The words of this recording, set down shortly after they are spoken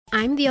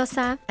I'm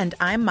Diosa. And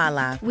I'm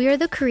Mala. We are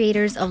the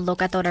creators of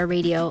Locatora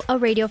Radio, a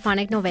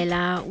radiophonic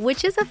novela,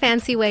 which is a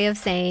fancy way of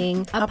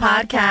saying a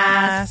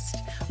podcast.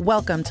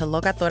 Welcome to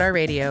Locatora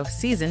Radio,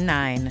 Season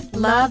 9.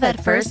 Love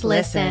at first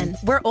listen.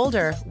 We're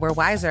older, we're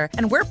wiser,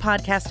 and we're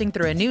podcasting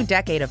through a new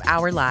decade of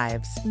our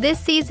lives. This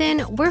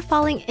season, we're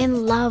falling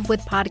in love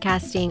with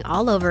podcasting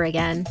all over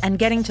again. And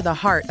getting to the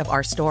heart of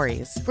our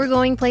stories. We're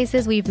going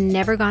places we've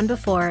never gone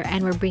before,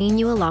 and we're bringing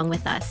you along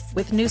with us.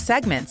 With new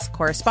segments,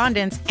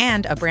 correspondence,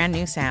 and a brand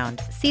new sound.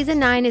 Season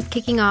 9 is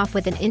kicking off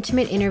with an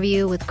intimate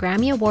interview with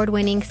Grammy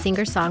Award-winning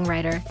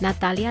singer-songwriter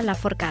Natalia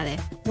Lafourcade.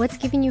 What's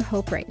giving you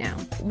hope right now?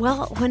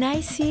 Well, when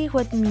I see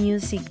what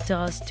music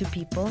does to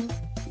people,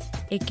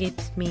 it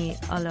gives me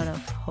a lot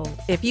of hope.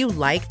 If you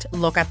liked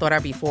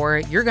Locatora before,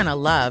 you're gonna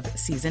love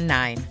Season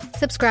 9.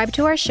 Subscribe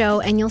to our show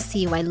and you'll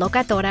see why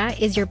Locatora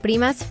is your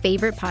prima's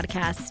favorite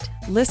podcast.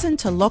 Listen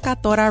to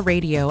Locatora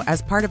Radio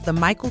as part of the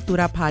My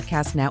Cultura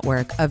Podcast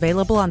Network,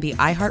 available on the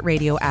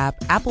iHeartRadio app,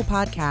 Apple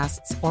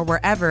Podcasts, or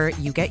wherever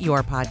you get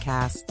your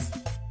podcasts.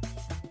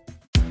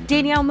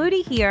 Danielle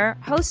Moody here,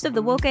 host of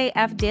the Woke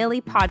AF Daily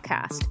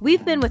podcast.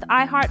 We've been with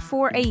iHeart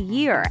for a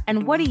year,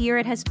 and what a year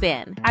it has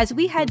been. As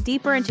we head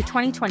deeper into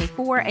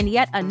 2024 and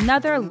yet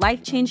another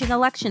life-changing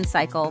election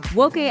cycle,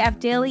 Woke AF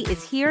Daily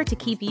is here to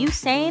keep you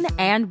sane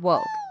and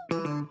woke.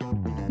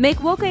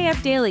 Make Woke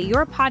AF Daily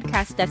your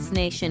podcast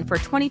destination for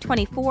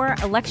 2024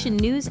 election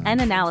news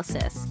and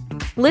analysis.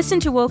 Listen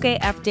to Woke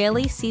AF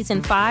Daily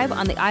Season 5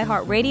 on the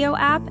iHeartRadio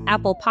app,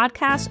 Apple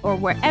Podcasts, or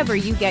wherever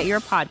you get your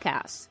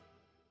podcasts.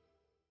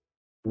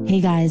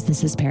 Hey guys,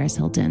 this is Paris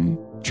Hilton.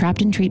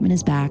 Trapped in Treatment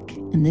is back,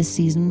 and this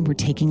season we're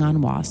taking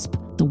on WASP,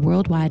 the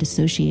Worldwide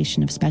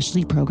Association of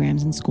Specialty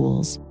Programs in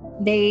Schools.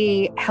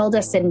 They held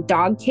us in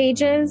dog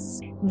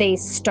cages. They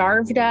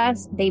starved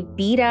us. They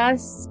beat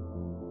us.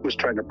 Was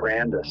trying to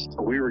brand us.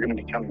 So we were going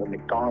to become the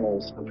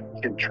McDonald's of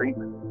kid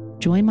treatment.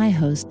 Join my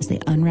host as they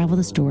unravel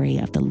the story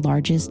of the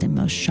largest and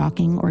most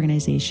shocking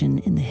organization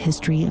in the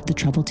history of the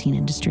troubled teen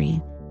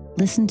industry.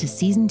 Listen to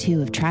Season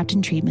 2 of Trapped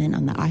in Treatment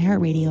on the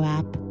iHeartRadio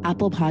app,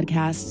 Apple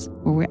Podcasts,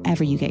 or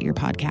wherever you get your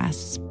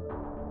podcasts.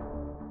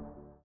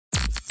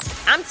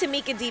 I'm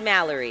Tamika D.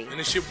 Mallory. And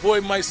it's your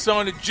boy, my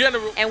son, the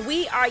General. And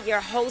we are your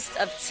hosts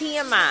of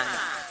TMI.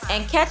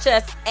 And catch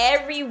us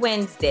every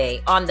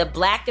Wednesday on the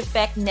Black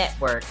Effect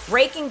Network,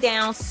 breaking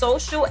down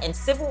social and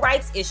civil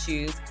rights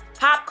issues,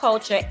 pop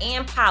culture,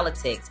 and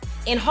politics,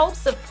 in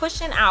hopes of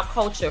pushing our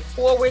culture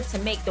forward to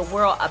make the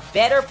world a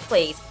better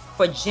place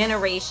for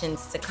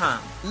generations to come.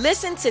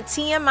 Listen to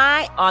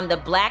TMI on the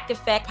Black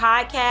Effect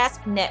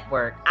Podcast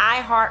Network,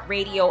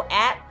 iHeartRadio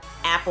app,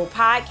 Apple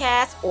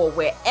Podcasts, or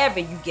wherever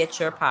you get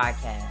your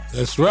podcasts.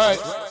 That's right.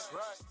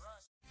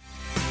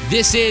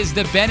 This is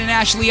the Ben and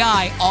Ashley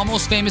I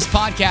Almost Famous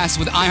podcast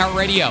with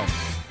iHeartRadio.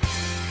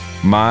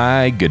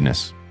 My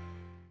goodness.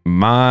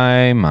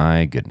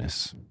 My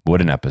goodness. What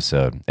an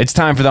episode. It's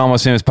time for the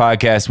Almost Famous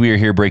podcast. We are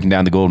here breaking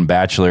down The Golden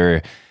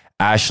Bachelor.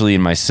 Ashley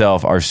and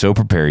myself are so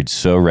prepared,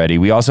 so ready.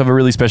 We also have a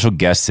really special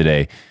guest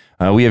today.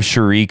 We have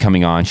Cherie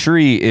coming on.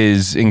 Cherie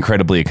is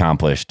incredibly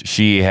accomplished.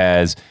 She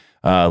has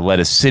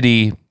led a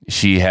city.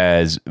 She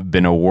has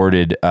been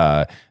awarded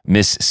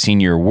Miss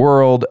Senior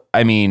World.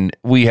 I mean,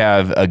 we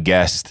have a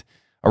guest,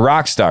 a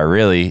rock star,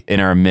 really, in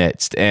our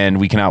midst. And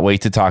we cannot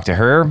wait to talk to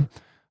her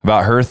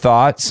about her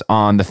thoughts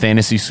on the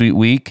Fantasy Suite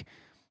week.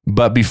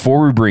 But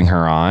before we bring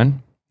her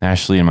on,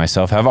 Ashley and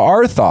myself have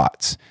our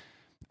thoughts.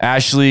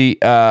 Ashley,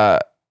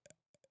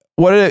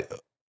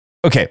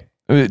 okay,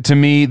 to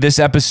me, this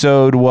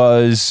episode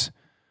was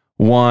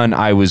one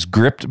I was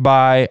gripped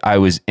by, I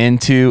was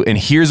into, and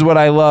here's what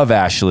I love,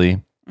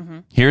 Ashley. Mm-hmm.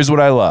 Here's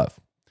what I love.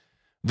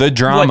 The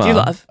drama what you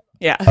love.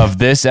 Yeah. of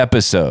this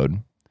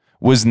episode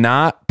was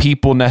not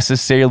people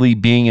necessarily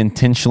being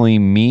intentionally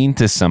mean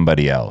to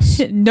somebody else.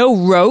 No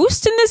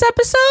roast in this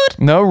episode?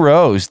 No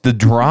roast. The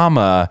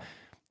drama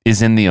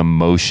is in the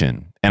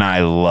emotion, and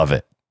I love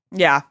it.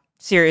 Yeah.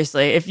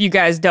 Seriously, if you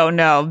guys don't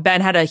know,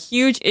 Ben had a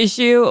huge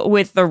issue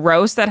with the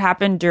roast that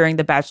happened during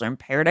the Bachelor in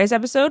Paradise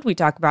episode. We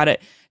talk about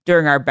it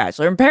during our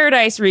Bachelor in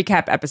Paradise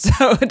recap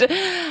episode.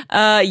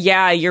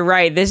 Yeah, you're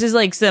right. This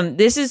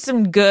is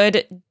some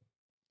good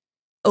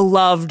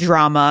love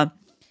drama.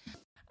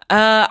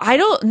 I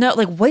don't know,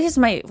 like, what is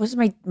my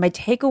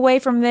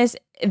takeaway from this?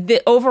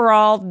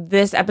 Overall,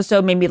 this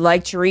episode made me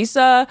like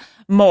Teresa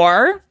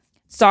more,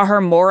 saw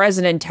her more as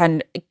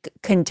an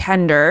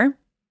contender.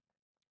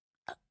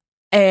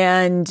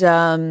 And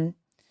I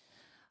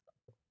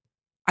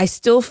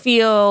still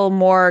feel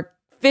more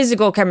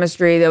physical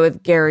chemistry though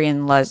with Gary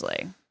and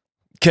Leslie.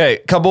 Okay,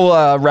 couple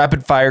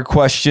rapid fire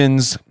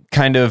questions,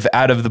 kind of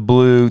out of the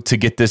blue to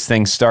get this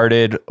thing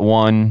started.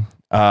 One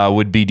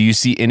would be, do you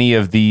see any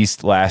of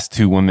these last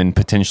two women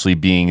potentially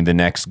being the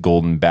next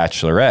Golden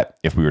Bachelorette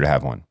if we were to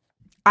have one?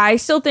 I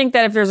still think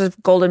that if there's a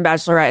Golden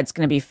Bachelorette, it's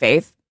going to be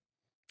Faith.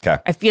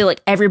 Okay. I feel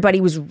like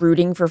everybody was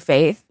rooting for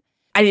Faith.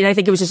 I mean, I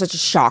think it was just such a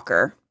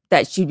shocker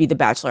that she'd be the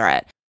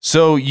Bachelorette.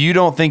 So you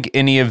don't think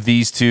any of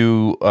these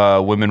two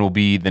women will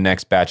be the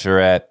next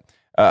Bachelorette?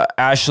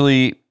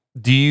 Ashley,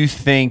 do you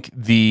think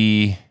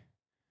the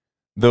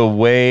the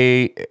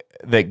way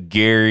that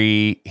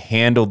Gary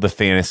handled the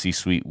fantasy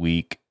suite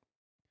week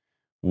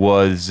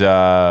was,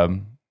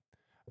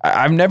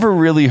 I've never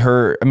really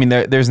heard, I mean,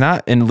 there's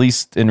not, at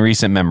least in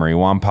recent memory,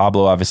 Juan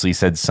Pablo obviously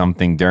said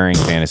something during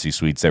fantasy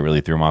suites that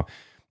really threw him off.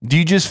 Do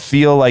you just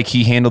feel like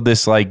he handled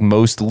this like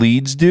most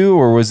leads do,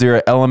 or was there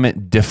an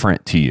element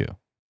different to you?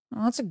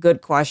 Well, that's a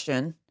good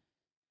question.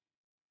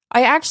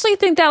 I actually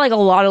think that like a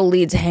lot of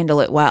leads handle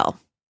it well.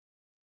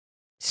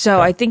 So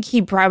I think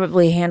he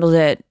probably handled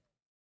it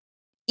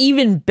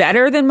even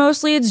better than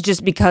most leads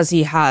just because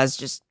he has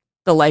just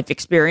the life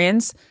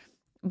experience.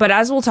 But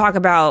as we'll talk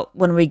about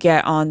when we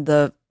get on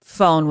the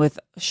phone with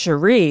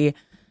Cherie,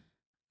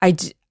 I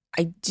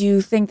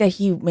do think that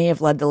he may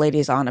have led the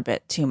ladies on a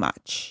bit too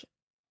much.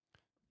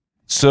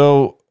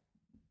 So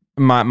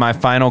my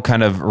final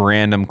kind of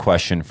random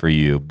question for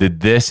you. Did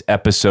this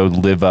episode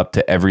live up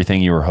to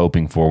everything you were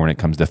hoping for when it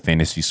comes to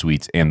fantasy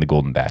suites and the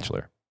Golden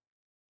Bachelor?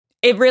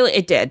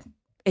 It did.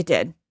 It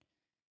did.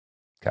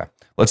 Okay.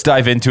 Let's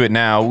dive into it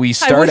now. We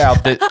start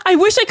out that I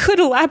wish I could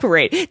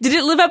elaborate. Did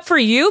it live up for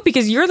you?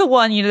 Because you're the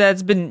one,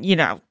 that's been,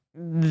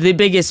 the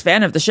biggest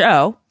fan of the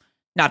show.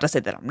 Not to say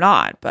that I'm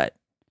not, but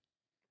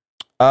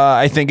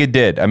I think it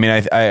did. I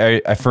mean,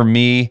 I for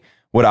me,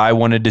 what I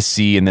wanted to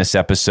see in this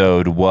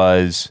episode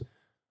was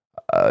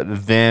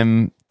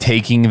them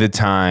taking the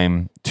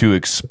time to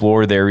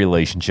explore their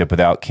relationship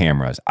without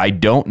cameras. I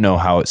don't know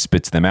how it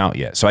spits them out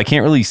yet, so I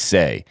can't really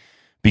say,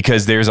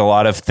 because there's a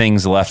lot of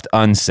things left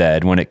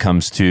unsaid when it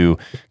comes to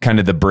kind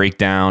of the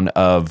breakdown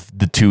of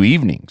the two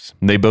evenings.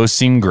 They both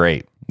seem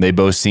great. They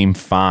both seem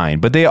fine,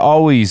 but they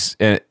always,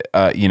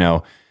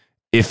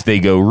 if they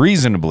go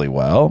reasonably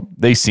well,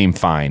 they seem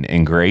fine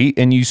and great,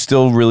 and you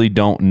still really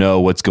don't know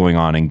what's going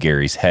on in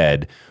Gary's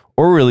head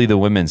or really the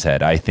women's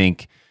head. I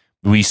think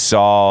we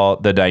saw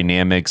the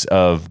dynamics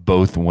of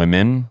both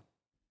women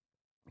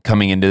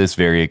coming into this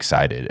very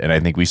excited, and I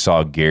think we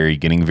saw Gary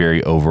getting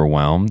very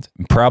overwhelmed,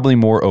 probably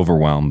more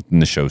overwhelmed than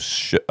the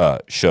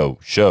show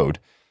showed.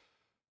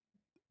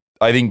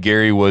 I think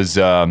Gary was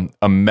a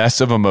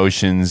mess of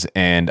emotions,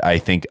 and I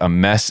think a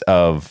mess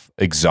of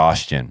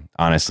exhaustion.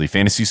 Honestly,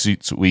 Fantasy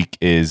Suites Week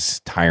is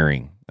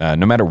tiring.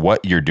 No matter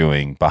what you're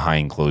doing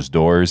behind closed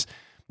doors,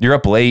 you're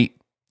up late,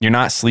 you're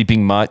not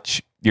sleeping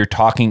much, you're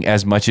talking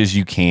as much as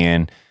you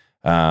can,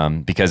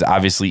 because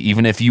obviously,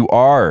 even if you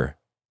are,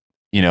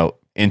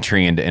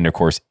 entering into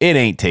intercourse, it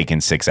ain't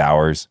taking 6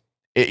 hours.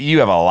 You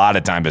have a lot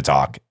of time to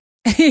talk.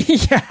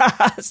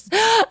 Yes.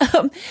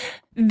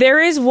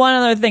 There is one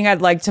other thing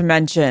I'd like to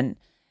mention.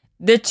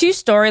 The two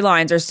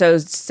storylines are so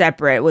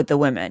separate with the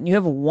women. You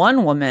have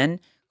one woman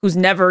who's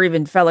never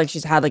even felt like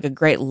she's had like a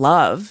great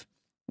love,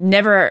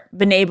 never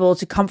been able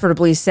to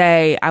comfortably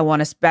say, I want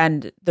to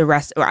spend the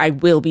rest, or I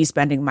will be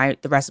spending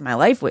the rest of my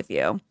life with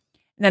you. And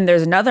then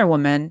there's another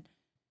woman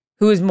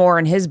who is more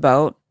in his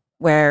boat,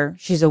 where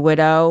she's a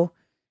widow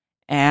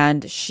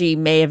and she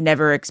may have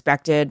never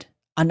expected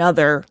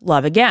another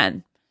love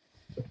again.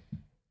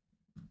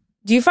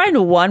 Do you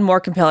find one more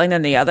compelling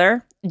than the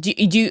other? Do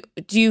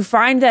you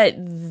find that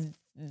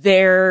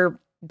their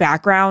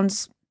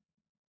backgrounds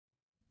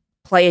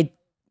play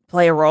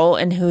a role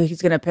in who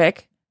he's going to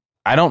pick?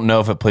 I don't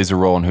know if it plays a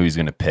role in who he's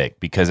going to pick,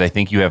 because I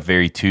think you have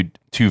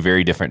two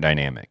very different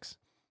dynamics.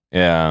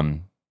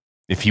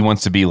 If he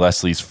wants to be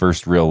Leslie's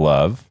first real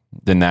love,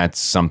 then that's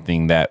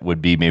something that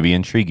would be maybe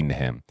intriguing to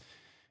him.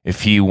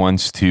 If he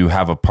wants to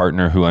have a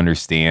partner who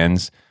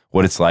understands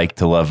what it's like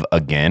to love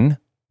again,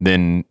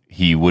 then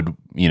he would,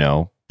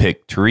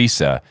 pick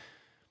Teresa.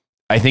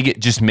 I think it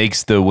just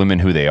makes the women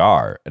who they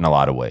are in a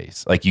lot of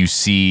ways. Like, you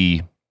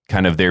see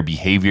kind of their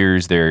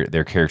behaviors, their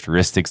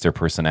characteristics, their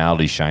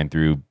personalities shine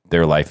through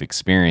their life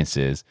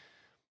experiences.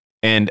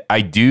 And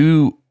I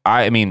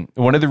mean,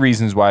 one of the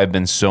reasons why I've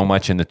been so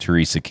much in the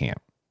Teresa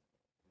camp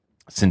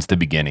since the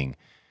beginning,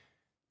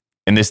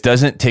 and this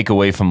doesn't take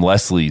away from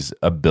Leslie's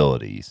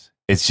abilities,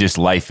 it's just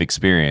life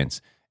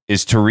experience,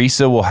 is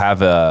Teresa will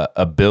have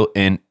a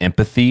built-in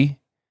empathy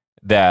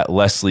that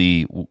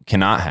Leslie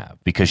cannot have,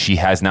 because she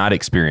has not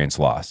experienced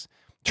loss.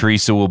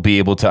 Teresa will be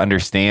able to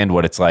understand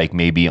what it's like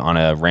maybe on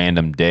a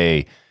random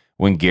day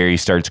when Gary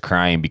starts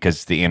crying because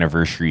it's the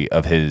anniversary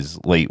of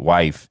his late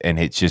wife, and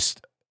it's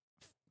just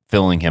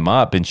filling him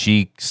up, and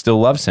she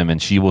still loves him,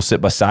 and she will sit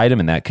beside him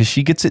in that because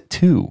she gets it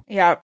too.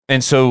 Yeah.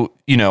 And so,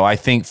 I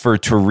think for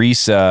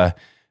Teresa,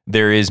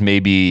 there is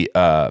maybe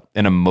an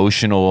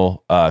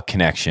emotional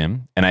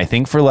connection. And I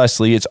think for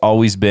Leslie, it's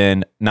always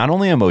been not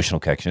only an emotional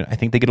connection, I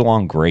think they get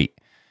along great.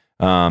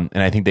 And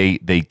I think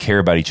they care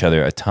about each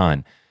other a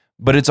ton.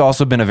 But it's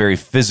also been a very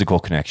physical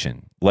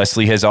connection.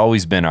 Leslie has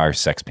always been our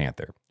sex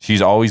panther.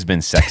 She's always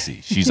been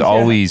sexy. She's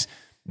always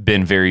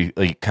been very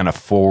kind of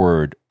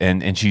forward.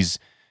 And she's,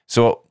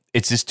 so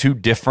it's just two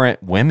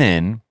different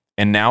women.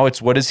 And now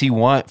it's, what does he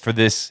want for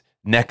this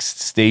next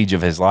stage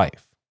of his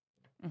life?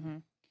 Mm-hmm.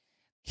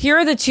 Here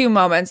are the two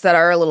moments that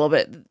are a little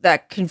bit,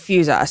 that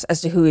confuse us as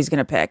to who he's going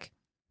to pick.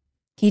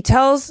 He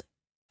tells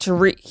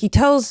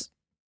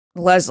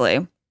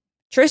Leslie,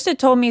 Trista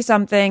told me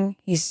something.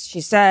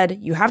 She said,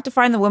 you have to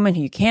find the woman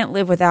who you can't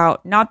live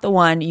without, not the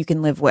one you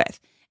can live with.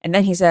 And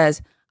then he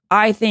says,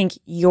 I think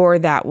you're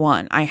that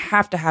one. I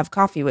have to have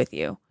coffee with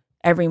you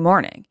every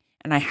morning.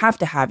 And I have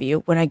to have you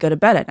when I go to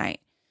bed at night.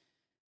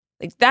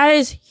 Like, that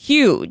is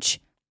huge.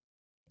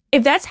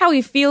 If that's how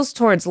he feels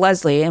towards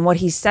Leslie and what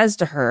he says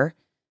to her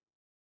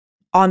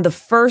on the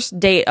first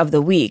date of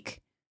the week,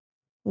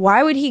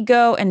 why would he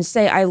go and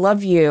say, I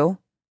love you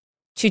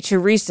to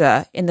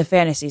Teresa in the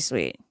fantasy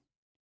suite?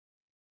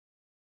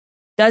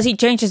 Does he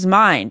change his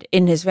mind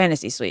in his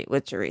fantasy suite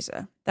with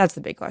Teresa? That's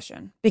the big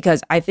question.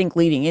 Because I think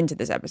leading into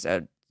this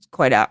episode,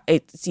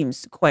 it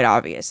seems quite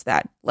obvious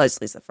that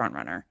Leslie's the front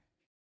runner.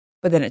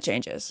 But then it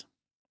changes.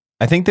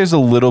 I think there's a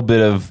little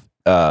bit of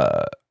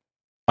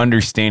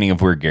understanding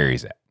of where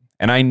Gary's at.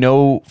 And I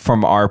know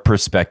from our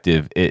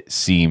perspective, it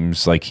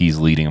seems like he's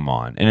leading him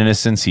on. And in a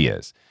sense, he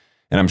is.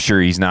 And I'm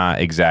sure he's not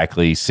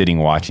exactly sitting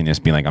watching this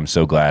being like, I'm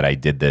so glad I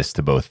did this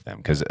to both of them.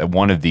 Because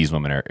one of these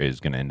women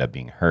is going to end up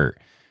being hurt.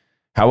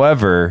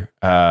 However,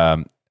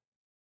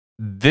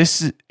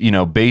 this,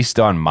 based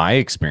on my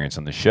experience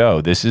on the show,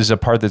 this is a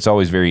part that's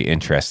always very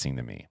interesting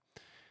to me.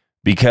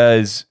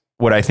 Because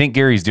what I think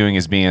Gary's doing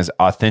is being as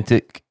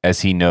authentic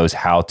as he knows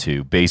how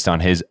to based on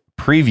his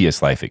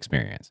previous life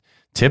experience.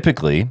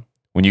 Typically,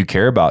 when you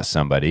care about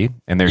somebody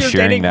and they're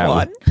sharing that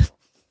with,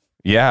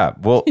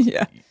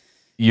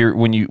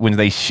 when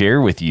they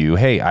share with you,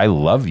 hey, I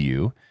love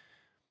you,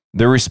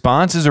 the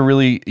responses are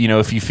really,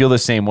 if you feel the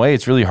same way,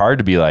 it's really hard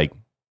to be like,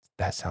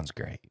 that sounds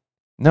great.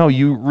 No,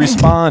 you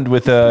respond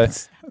with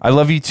I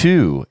love you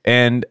too.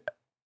 And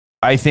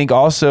I think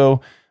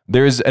also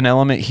there's an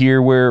element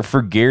here where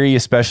for Gary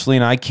especially,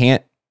 and I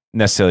can't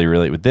necessarily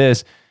relate with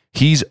this,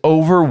 he's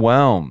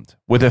overwhelmed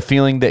with a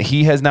feeling that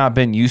he has not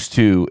been used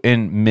to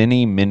in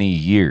many, many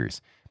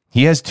years.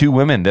 He has two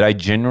women that I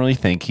genuinely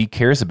think he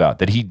cares about,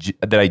 that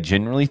I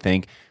genuinely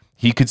think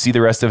he could see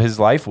the rest of his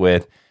life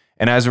with.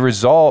 And as a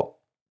result,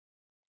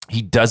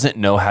 he doesn't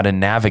know how to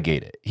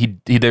navigate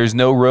it. There's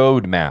no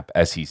roadmap,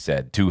 as he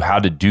said, to how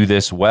to do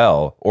this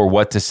well or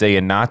what to say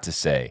and not to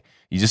say.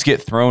 You just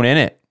get thrown in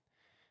it.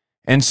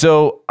 And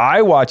so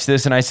I watch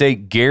this and I say,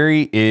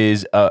 Gary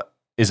is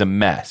a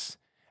mess.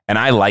 And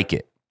I like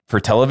it. For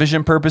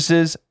television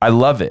purposes, I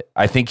love it.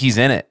 I think he's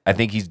in it. I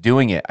think he's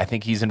doing it. I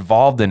think he's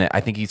involved in it.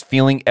 I think he's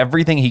feeling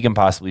everything he can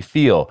possibly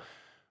feel.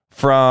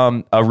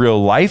 From a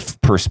real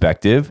life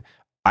perspective,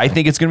 I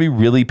think it's going to be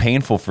really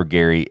painful for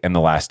Gary and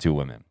the last two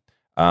women.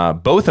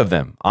 Both of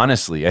them,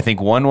 honestly. I think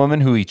one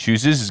woman who he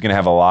chooses is going to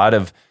have a lot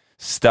of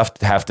stuff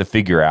to have to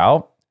figure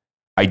out.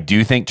 I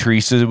do think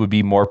Teresa would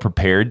be more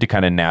prepared to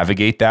kind of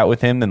navigate that with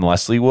him than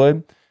Leslie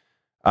would.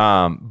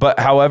 But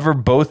however,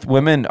 both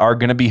women are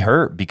going to be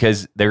hurt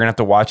because they're going to have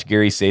to watch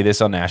Gary say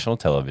this on national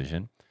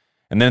television.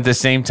 And then at the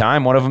same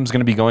time, one of them is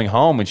going to be going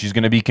home and she's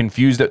going to be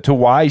confused to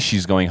why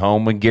she's going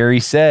home when Gary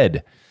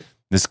said,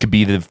 this could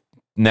be the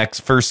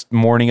first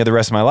morning of the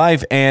rest of my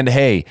life. And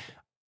hey,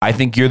 I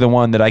think you're the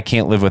one that I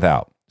can't live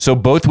without. So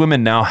both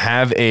women now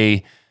have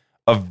a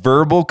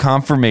verbal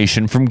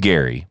confirmation from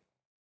Gary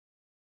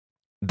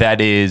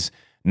that is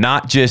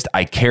not just,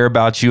 I care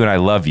about you and I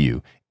love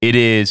you. It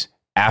is,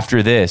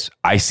 after this,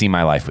 I see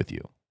my life with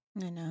you.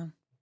 I know.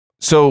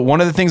 So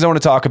one of the things I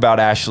want to talk about,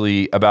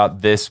 Ashley,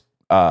 about this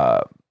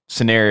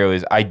scenario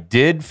is I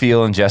did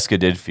feel, and Jessica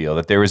did feel,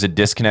 that there was a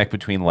disconnect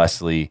between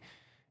Leslie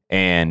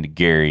and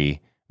Gary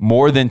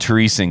more than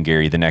Teresa and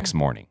Gary the next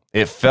morning.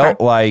 It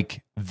felt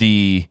like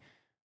the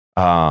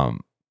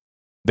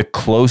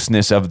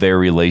closeness of their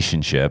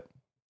relationship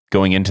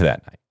going into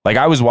that night. Like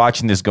I was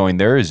watching this going,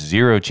 there is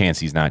zero chance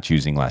he's not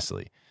choosing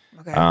Leslie.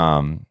 Okay.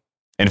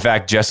 In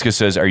fact, Jessica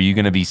says, are you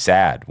going to be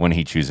sad when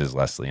he chooses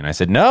Leslie? And I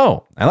said,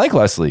 no, I like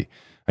Leslie.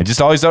 I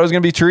just always thought it was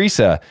going to be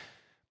Teresa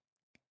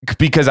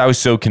because I was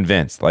so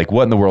convinced, like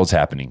what in the world's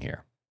happening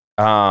here?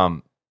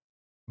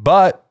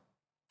 But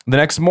the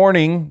next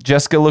morning,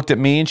 Jessica looked at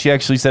me and she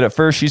actually said at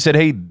first, she said,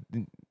 hey,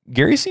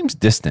 Gary seems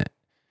distant.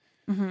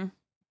 Mm-hmm.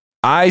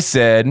 I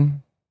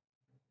said,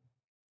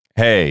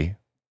 hey,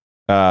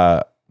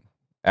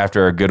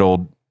 after our good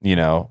old,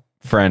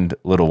 friend,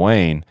 Lil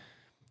Wayne,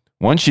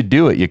 once you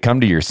do it, you come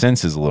to your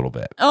senses a little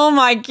bit. Oh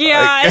my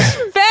gosh,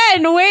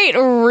 Ben, wait,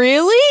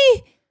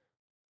 really?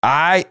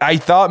 I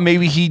thought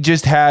maybe he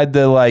just had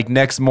the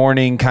next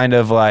morning kind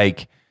of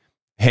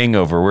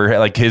hangover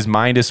where his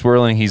mind is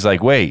swirling. He's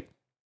like, wait,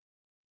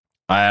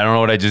 I don't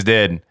know what I just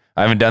did.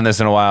 I haven't done this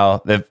in a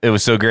while. It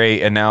was so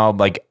great. And now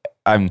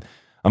I'm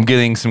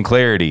getting some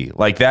clarity.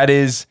 That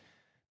is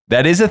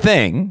a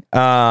thing.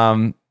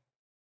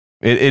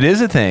 It is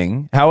a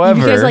thing.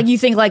 However, because you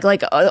think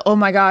oh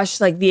my gosh,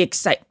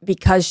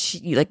 because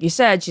she, like you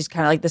said, she's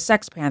kind of like the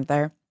Sex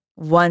Panther.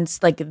 Once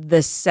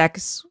the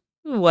sex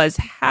was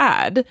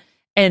had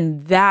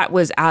and that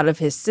was out of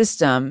his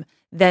system,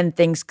 then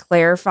things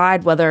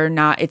clarified whether or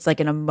not it's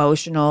an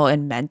emotional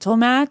and mental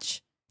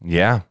match.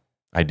 Yeah,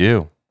 I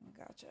do.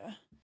 Gotcha.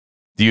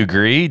 Do you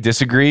agree?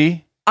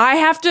 Disagree? I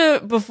have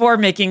to, before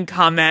making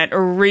comment,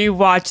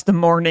 rewatch the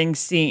morning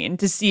scene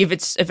to see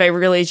if I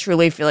really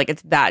truly feel like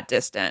it's that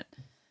distant.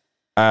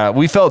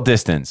 We felt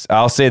distance.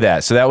 I'll say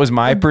that. So that was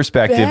my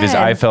perspective. Is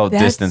I felt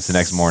distance the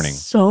next morning.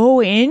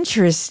 So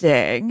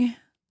interesting.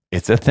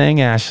 It's a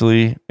thing,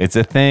 Ashley. It's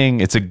a thing.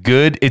 It's a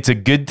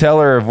good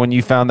teller of when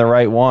you found the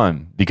right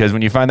one. Because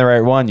when you find the right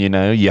one, you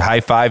know, you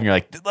high five and you're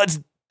like, let's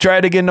try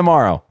it again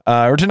tomorrow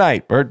or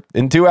tonight or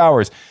in 2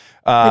 hours.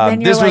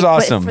 This was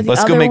awesome.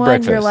 Let's go make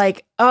breakfast. You're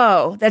like,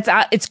 oh,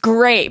 it's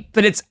great,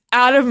 but it's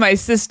out of my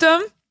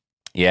system.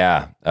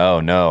 Yeah.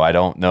 Oh no, I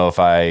don't know if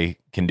I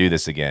can do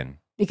this again.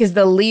 Because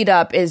the lead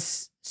up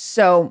is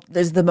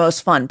the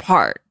most fun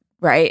part,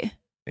 right?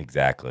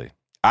 Exactly.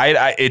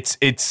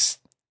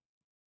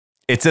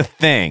 It's a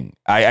thing.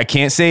 I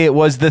can't say it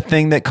was the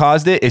thing that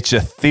caused it. It's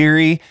a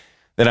theory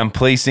that I'm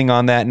placing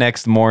on that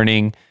next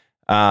morning.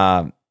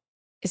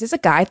 Is this a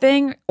guy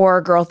thing or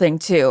a girl thing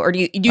too? Or do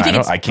you think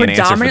it's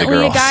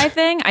predominantly a guy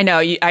thing? I know.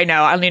 I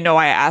don't even know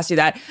why I asked you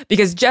that,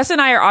 because Jess and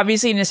I are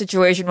obviously in a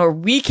situation where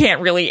we can't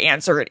really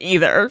answer it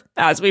either,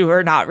 as we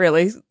were not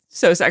really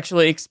so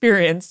sexually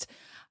experienced.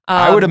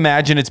 I would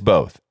imagine it's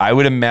both. I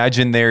would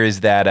imagine there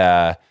is that,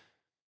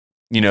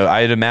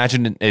 I'd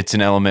imagine it's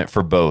an element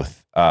for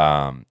both.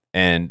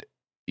 And,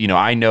 you know,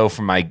 I know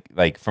from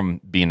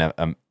from being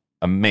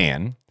a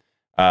man,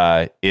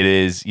 it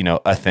is,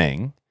 a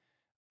thing.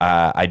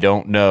 I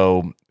don't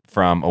know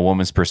from a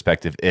woman's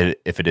perspective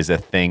if it is a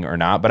thing or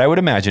not, but I would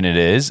imagine it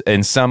is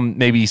in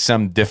maybe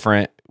some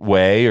different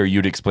way, or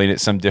you'd explain it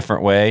some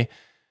different way.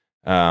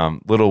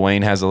 Lil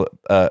Wayne has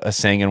a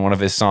saying in one of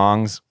his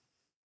songs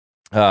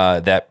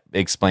that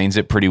explains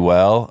it pretty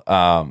well.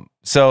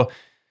 So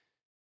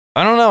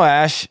I don't know,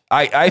 Ash.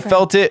 I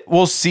felt it.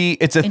 We'll see.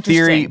 It's a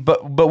theory,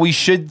 but we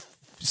should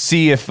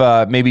see if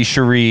maybe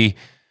Cherie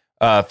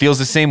feels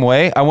the same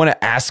way. I want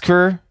to ask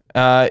her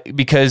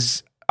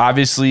because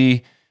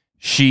obviously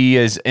she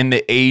is in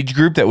the age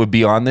group that would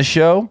be on the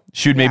show.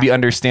 She would maybe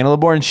understand a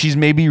little more, and she's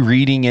maybe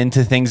reading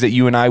into things that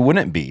you and I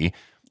wouldn't be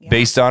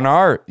based on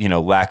our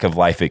lack of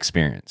life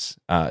experience.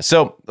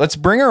 So let's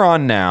bring her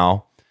on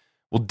now.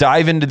 We'll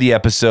dive into the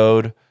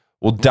episode.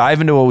 We'll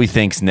dive into what we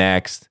think's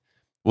next.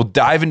 We'll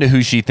dive into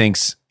who she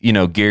thinks,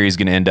 Gary's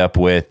going to end up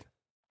with.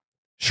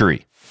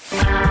 Cherie.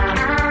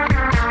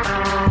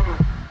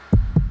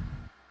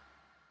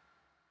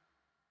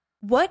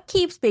 What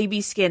keeps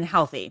baby skin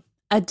healthy?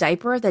 A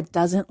diaper that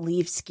doesn't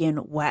leave skin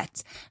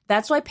wet.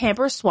 That's why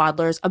Pampers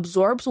Swaddlers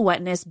absorbs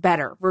wetness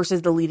better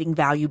versus the leading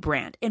value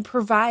brand and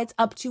provides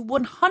up to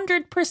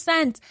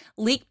 100%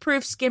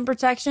 leak-proof skin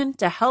protection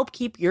to help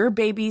keep your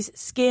baby's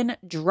skin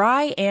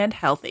dry and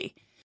healthy.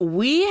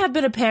 We have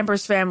been a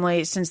Pampers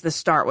family since the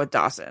start with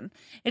Dawson.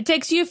 It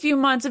takes you a few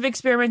months of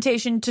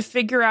experimentation to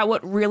figure out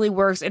what really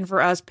works, and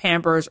for us,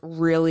 Pampers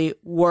really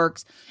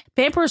works.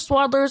 Pampers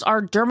Swaddlers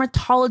are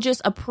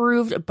dermatologist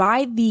approved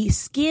by the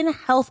Skin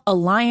Health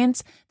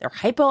Alliance. They're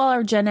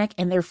hypoallergenic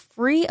and they're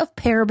free of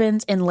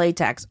parabens and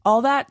latex.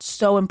 All that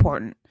so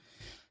important.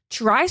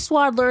 Try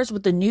Swaddlers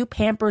with the new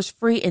Pampers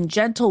Free and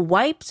Gentle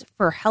wipes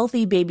for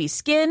healthy baby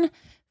skin.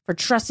 For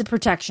trusted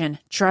protection,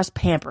 trust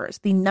Pampers,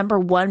 the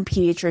 #1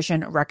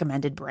 pediatrician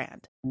recommended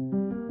brand.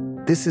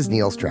 This is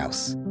Neil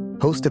Strauss,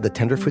 host of the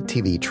Tenderfoot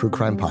TV true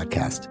crime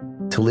podcast,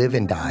 To Live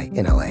and Die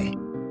in LA.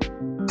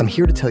 I'm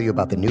here to tell you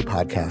about the new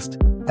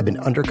podcast I've been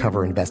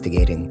undercover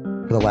investigating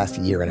for the last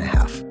year and a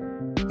half.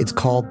 It's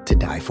called To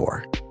Die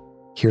For.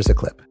 Here's a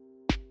clip.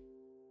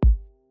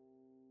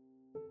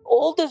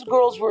 All these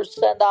girls were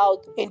sent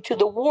out into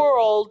the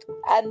world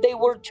and they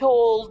were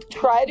told,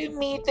 try to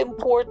meet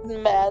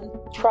important men,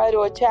 try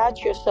to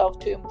attach yourself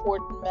to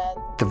important men.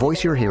 The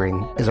voice you're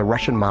hearing is a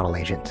Russian model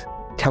agent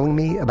telling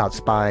me about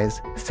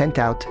spies sent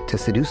out to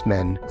seduce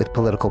men with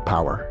political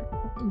power.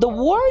 The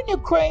war in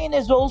Ukraine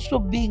is also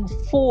being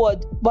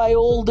fought by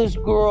all these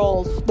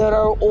girls that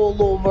are all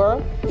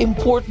over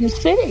important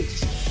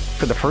cities.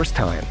 For the first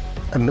time,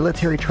 a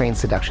military-trained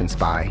seduction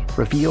spy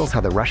reveals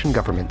how the Russian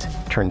government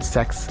turned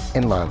sex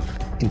and love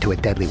into a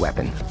deadly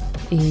weapon.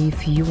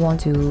 If you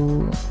want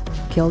to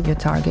kill your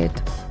target,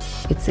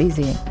 it's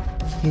easy.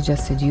 You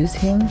just seduce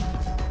him,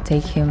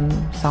 take him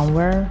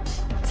somewhere,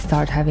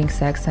 start having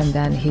sex, and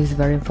then he's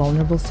very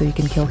vulnerable, so you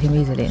can kill him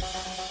easily.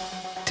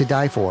 To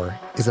Die For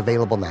is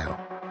available now.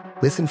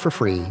 Listen for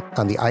free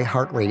on the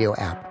iHeartRadio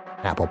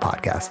app, Apple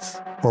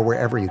Podcasts, or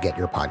wherever you get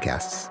your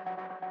podcasts.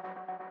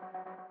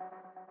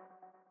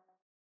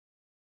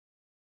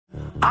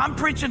 I'm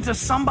preaching to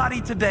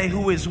somebody today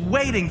who is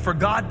waiting for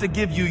God to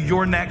give you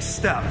your next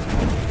step.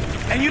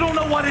 And you don't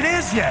know what it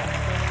is yet.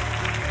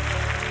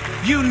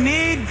 You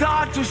need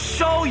God to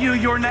show you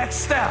your next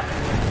step.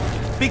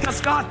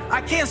 Because God,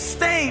 I can't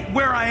stay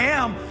where I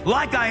am,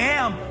 like I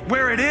am,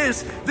 where it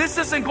is. This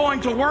isn't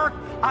going to work.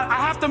 I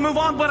have to move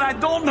on, but I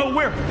don't know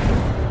where.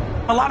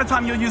 A lot of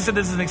time you'll use it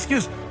as an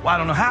excuse. Well, I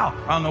don't know how.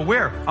 I don't know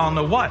where. I don't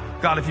know what.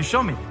 God, if you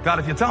show me. God,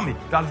 if you tell me.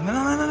 God, if...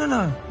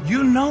 No.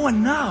 You know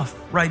enough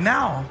right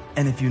now.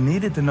 And if you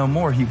needed to know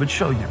more, he would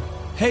show you.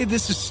 Hey,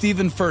 this is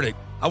Stephen Furtick.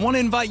 I want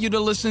to invite you to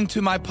listen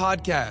to my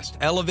podcast,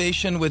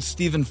 Elevation with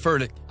Stephen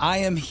Furtick. I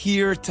am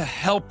here to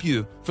help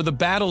you for the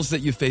battles that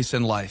you face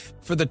in life,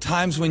 for the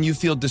times when you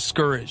feel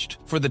discouraged,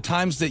 for the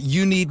times that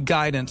you need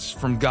guidance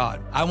from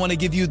God. I want to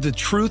give you the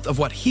truth of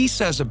what He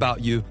says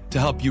about you to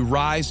help you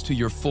rise to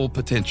your full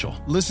potential.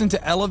 Listen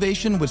to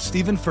Elevation with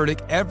Stephen Furtick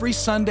every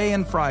Sunday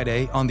and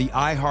Friday on the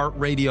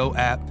iHeartRadio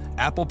app,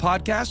 Apple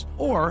Podcasts,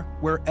 or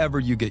wherever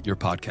you get your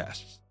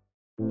podcasts.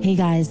 Hey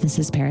guys, this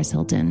is Paris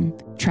Hilton.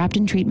 Trapped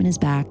in Treatment is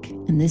back,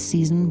 and this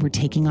season we're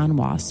taking on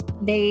WASP.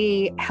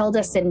 They held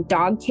us in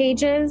dog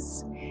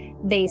cages.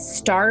 They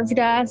starved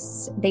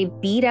us. They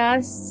beat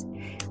us.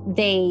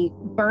 They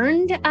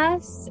burned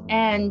us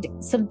and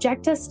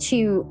subject us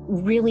to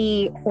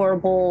really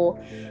horrible,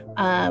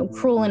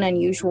 cruel and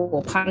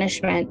unusual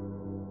punishment.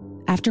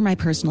 After my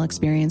personal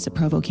experience at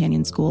Provo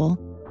Canyon School,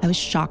 I was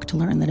shocked to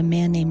learn that a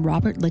man named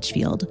Robert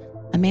Litchfield,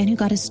 a man who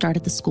got his start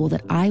at the school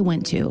that I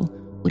went to,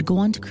 would go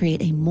on to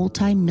create a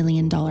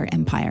multi-million-dollar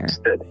empire.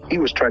 He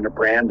was trying to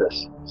brand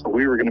us, so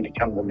we were going to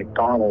become the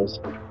McDonald's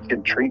of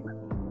kid treatment.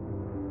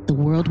 The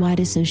Worldwide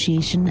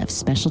Association of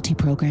Specialty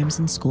Programs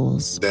in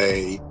Schools.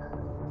 They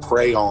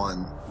prey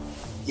on,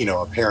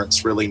 a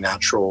parent's really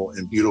natural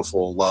and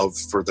beautiful love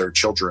for their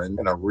children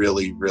in a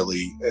really,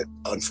 really,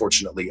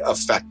 unfortunately,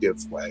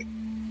 effective way.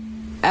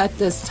 At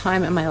this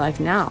time in my life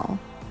now,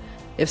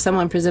 if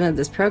someone presented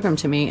this program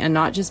to me, and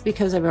not just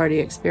because I've already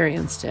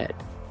experienced it,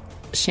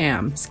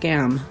 sham,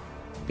 scam,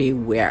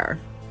 beware.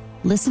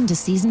 Listen to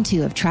Season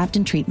 2 of Trapped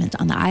in Treatment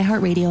on the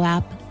iHeartRadio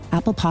app,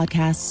 Apple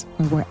Podcasts,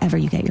 or wherever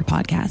you get your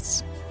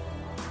podcasts.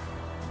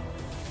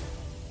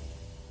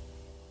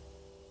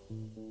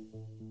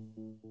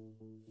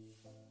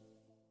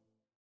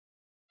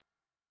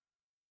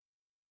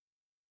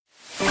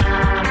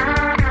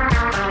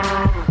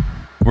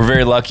 We're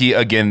very lucky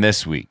again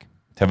this week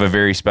to have a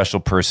very special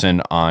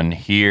person on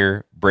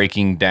here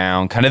breaking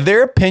down kind of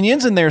their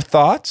opinions and their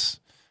thoughts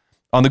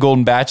on The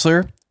Golden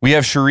Bachelor. We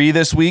have Cherie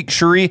this week.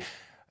 Cherie,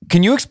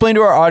 can you explain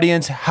to our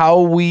audience how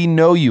we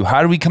know you?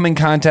 How do we come in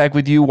contact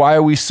with you? Why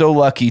are we so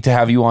lucky to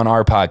have you on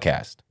our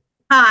podcast?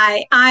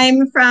 Hi,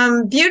 I'm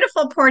from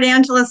beautiful Port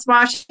Angeles,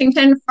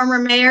 Washington, former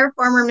mayor,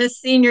 former Miss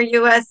Senior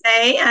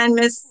USA and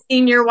Miss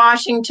Senior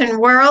Washington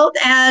World.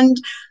 And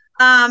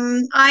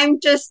I'm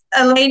just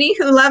a lady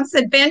who loves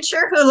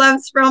adventure, who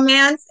loves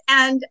romance,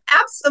 and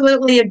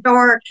absolutely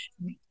adore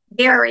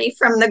Gary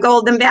from The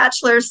Golden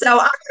Bachelor. So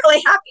I'm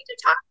really happy to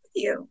talk with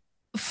you.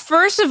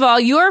 First of all,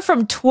 you are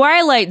from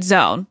Twilight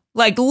Zone,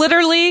 like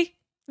literally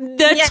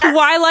the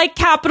Twilight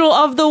capital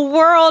of the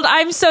world.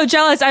 I'm so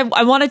jealous.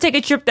 I want to take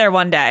a trip there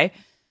one day.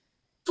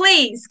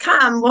 Please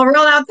come. We'll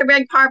roll out the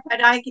red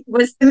carpet. I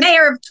was the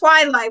mayor of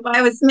Twilight.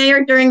 I was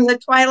mayor during the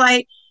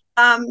Twilight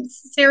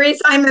series.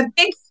 I'm a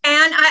big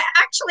fan.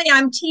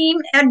 I'm Team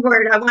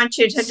Edward. I want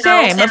you to know.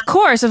 Same, of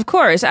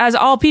course, as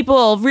all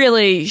people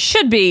really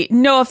should be.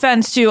 No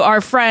offense to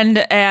our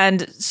friend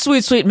and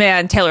sweet, sweet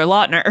man, Taylor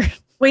Lautner.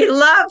 We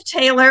love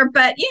Taylor,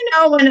 but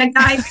when a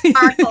guy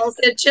sparkles,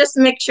 it just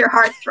makes your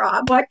heart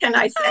throb. What can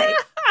I say?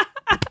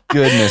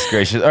 Goodness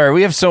gracious. All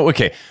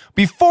right,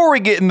 before we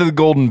get into The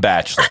Golden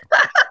Bachelor,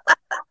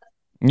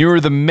 you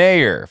were the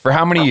mayor for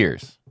how many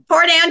years?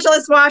 Port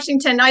Angeles,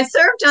 Washington. I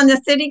served on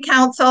the city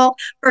council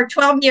for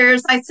 12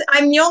 years.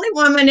 I'm the only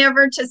woman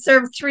ever to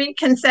serve 3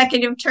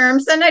 consecutive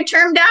terms, and I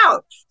termed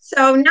out.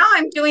 So now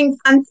I'm doing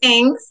fun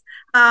things.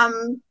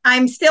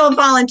 I'm still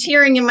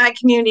volunteering in my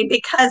community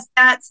because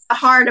that's the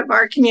heart of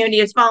our community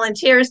is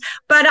volunteers.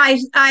 But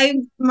I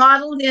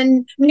modeled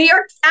in New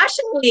York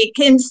Fashion Week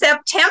in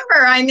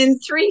September. I'm in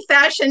 3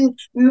 fashion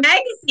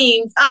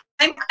magazines.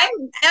 I'm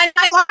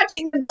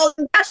watching The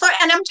Golden Bachelor,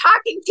 and I'm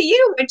talking to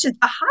you, which is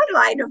the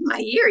highlight of my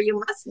year.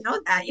 You must know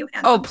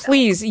that.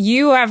 Please.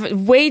 You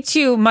have way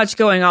too much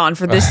going on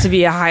for this to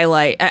be a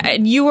highlight.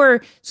 And you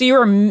were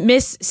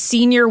Miss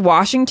Senior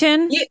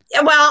Washington?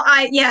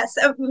 Yes,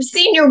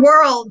 Senior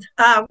World,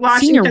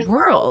 Washington. Senior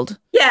World?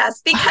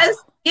 Yes,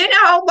 because you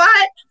know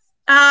what?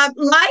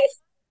 Life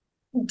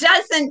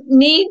doesn't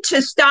need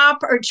to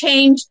stop or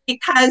change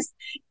because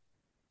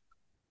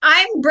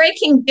I'm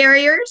breaking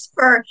barriers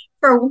for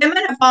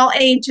women of all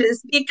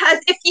ages, because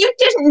if you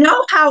didn't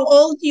know how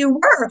old you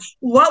were,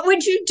 what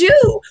would you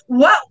do?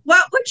 What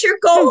would your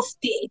goals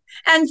be?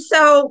 And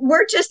so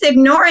we're just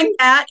ignoring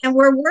that, and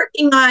we're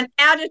working on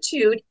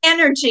attitude,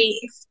 energy,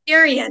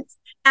 experience,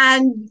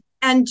 and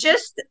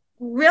just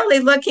really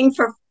looking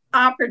for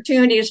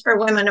opportunities for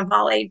women of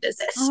all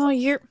ages. Oh,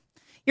 you're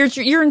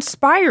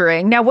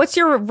inspiring. Now, what's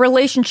your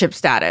relationship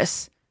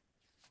status?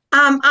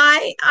 I'm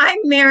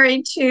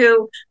married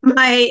to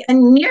my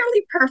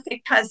nearly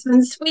perfect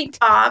husband, Sweet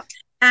Bob,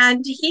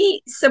 and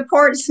he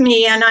supports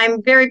me, and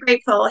I'm very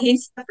grateful.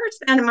 He's the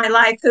first man in my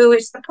life who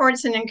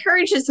supports and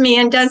encourages me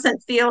and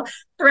doesn't feel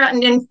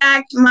threatened. In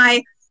fact,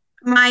 my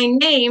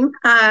name,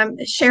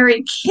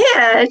 Sherry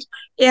Kidd,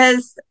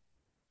 is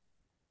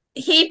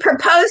he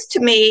proposed to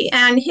me,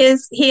 and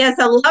he has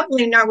a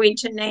lovely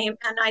Norwegian name.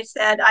 And I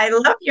said, I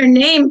love your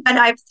name, but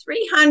I have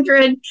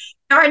 300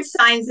 yard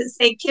signs that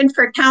say Kid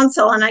for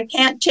Counsel, and I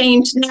can't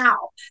change now.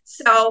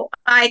 So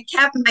I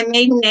kept my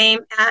maiden name,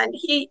 and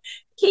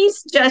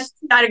he's just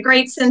got a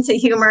great sense of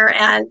humor,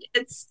 and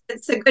it's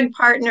a good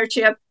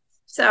partnership.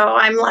 So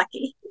I'm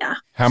lucky. Yeah.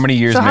 How many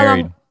years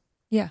married?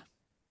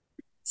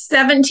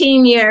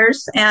 17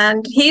 years,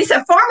 and he's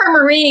a former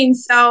Marine,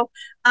 so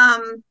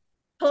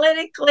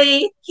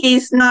politically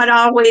he's not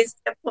always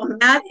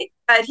diplomatic,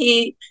 but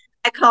I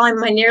call him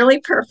my nearly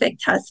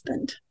perfect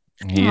husband.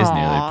 He is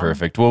nearly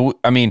perfect. Well,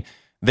 I mean,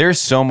 there's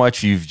so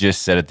much you've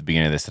just said at the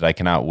beginning of this that I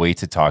cannot wait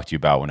to talk to you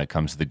about when it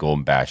comes to the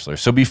Golden Bachelor.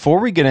 So before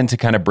we get into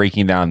kind of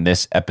breaking down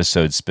this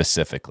episode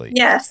specifically,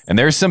 yes, and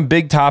there's some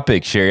big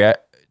topics,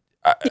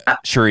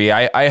 Sherry.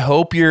 I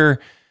hope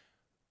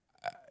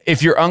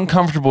if you're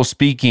uncomfortable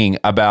speaking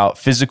about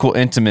physical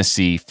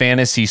intimacy,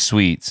 fantasy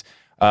suites,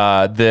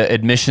 the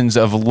admissions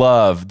of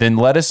love, then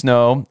let us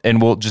know and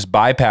we'll just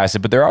bypass it.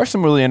 But there are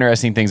some really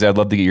interesting things I'd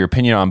love to get your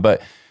opinion on.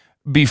 But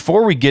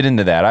before we get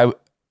into that,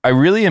 I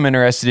really am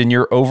interested in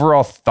your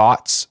overall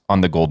thoughts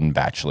on the Golden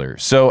Bachelor.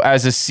 So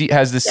as the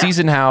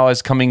season now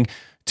is coming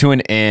to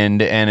an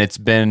end, and it's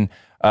been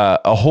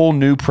a whole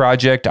new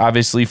project,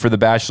 obviously, for the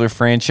Bachelor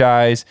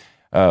franchise.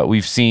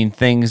 We've seen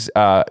things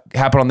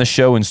happen on the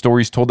show and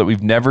stories told that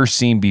we've never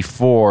seen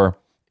before.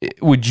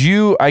 Would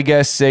you, I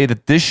guess, say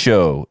that this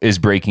show is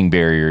breaking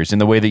barriers in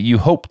the way that you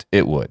hoped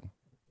it would?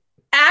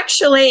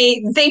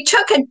 Actually, they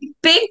took a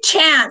big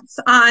chance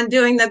on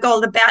doing the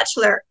Golden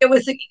Bachelor. It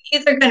was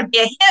either going to be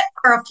a hit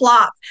or a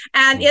flop,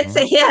 and it's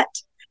a hit.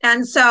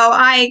 And so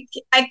I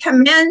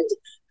commend,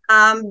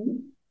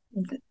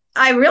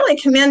 I really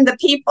commend the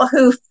people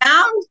who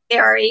found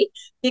Gary,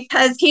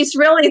 because he's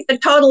really the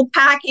total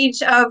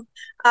package of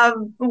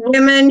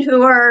women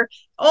who are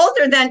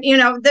older than,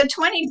 the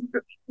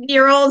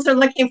 20-year-olds are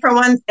looking for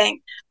one thing.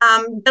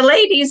 The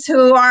ladies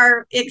who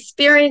are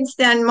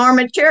experienced and more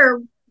mature,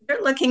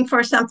 they're looking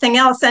for something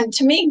else. And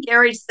to me,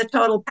 Gary's the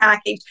total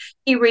package.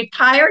 He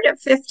retired at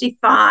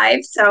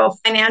 55, so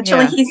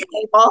financially he's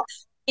stable.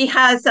 He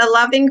has a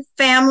loving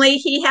family.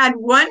 He had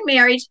one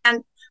marriage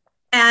and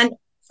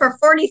for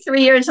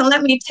 43 years. And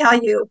let me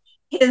tell you,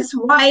 his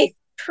wife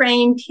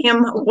trained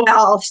him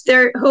well.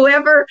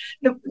 Whoever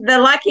the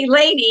lucky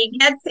lady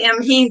gets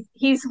him,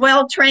 he's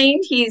well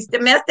trained, he's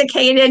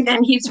domesticated,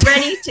 and he's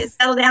ready to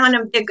settle down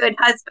and be a good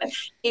husband.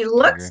 He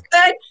looks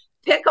good.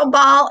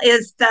 Pickleball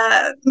is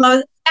the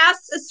most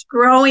fastest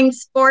growing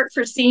sport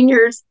for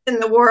seniors in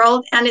the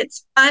world, and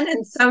it's fun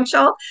and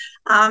social.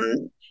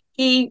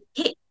 He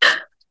this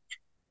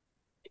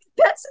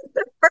is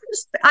the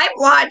first I've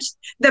watched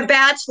The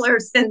Bachelor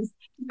since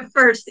the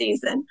first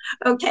season.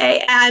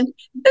 Okay. And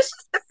this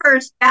is the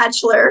first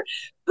Bachelor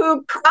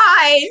who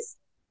cries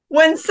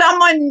when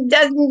someone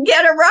doesn't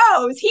get a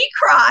rose. He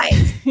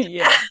cries.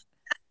 Yeah.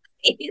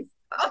 He's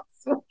so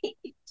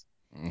sweet.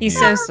 He's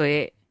so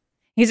sweet.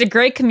 He's a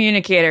great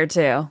communicator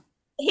too.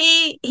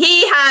 He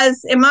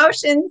has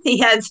emotions, he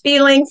has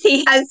feelings,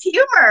 he has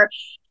humor,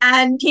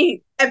 and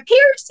he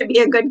appears to be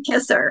a good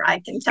kisser, I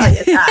can tell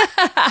you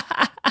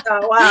that.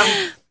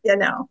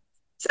 So,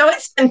 so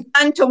it's been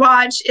fun to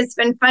watch. It's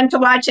been fun to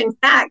watch. In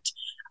fact,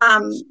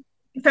 from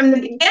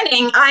the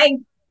beginning, I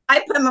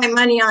put my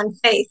money on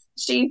Faith.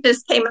 She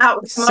just came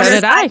out with so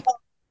did I.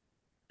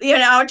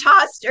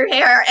 Tossed her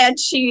hair, and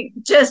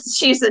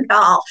she's a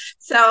doll.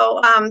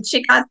 So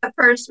she got the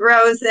first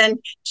rose, and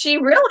she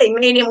really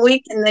made him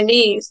weak in the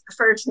knees the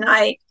first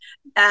night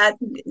that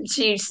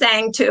she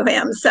sang to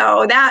him.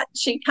 So that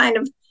she kind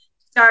of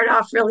started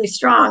off really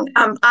strong.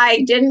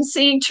 I didn't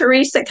see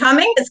Teresa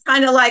coming. It's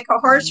kind of like a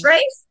horse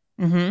race.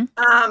 Mm-hmm.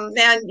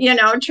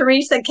 And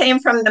Teresa came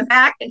from the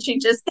back, and she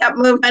just kept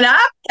moving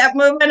up.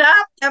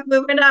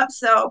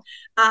 So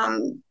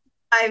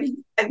I've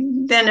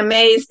been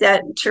amazed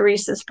at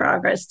Teresa's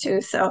progress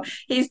too. So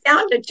he's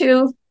down to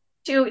two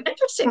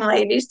interesting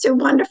ladies, two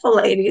wonderful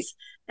ladies.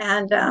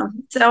 And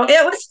so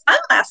it was fun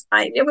last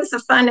night. It was a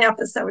fun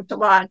episode to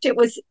watch. It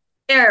was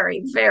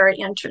very, very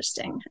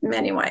interesting in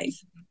many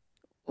ways.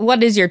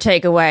 What is your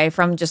takeaway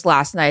from just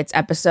last night's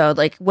episode?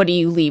 Like, what do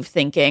you leave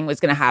thinking was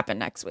going to happen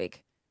next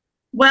week?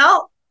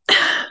 Well,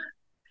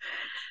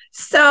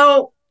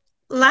 so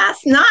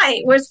last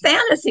night was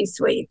Fantasy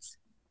Suites.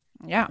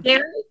 Yeah.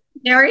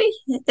 Gary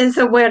is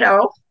a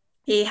widow.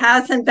 He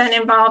hasn't been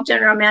involved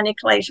in a romantic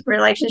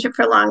relationship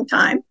for a long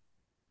time.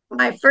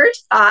 My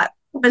first thought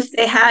was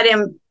they had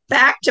him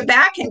back to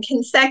back in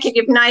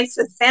consecutive nights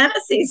with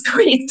Fantasy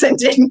Suites and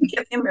didn't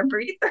give him a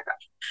breather.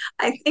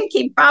 I think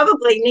he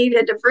probably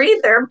needed a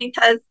breather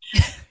because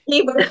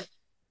he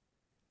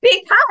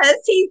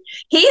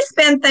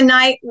spent the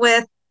night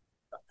with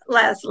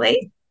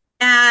Leslie,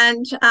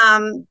 and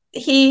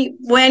he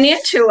went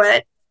into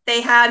it.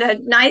 They had a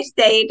nice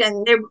date,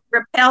 and they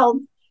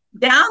rappelled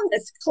down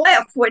this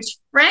cliff, which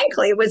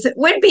frankly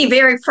would be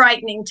very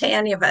frightening to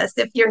any of us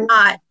if you're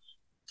not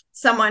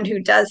someone who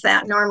does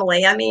that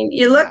normally. I mean,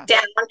 you look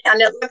down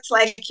and it looks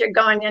like you're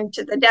going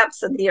into the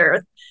depths of the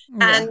earth.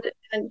 Yeah.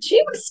 And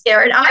she was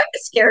scared. I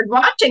was scared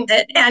watching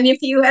it. And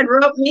if you had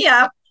roped me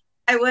up,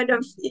 I would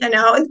have,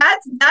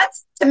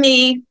 that's to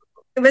me,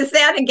 was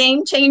that a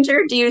game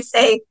changer? Do you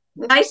say,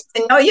 nice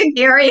to know you,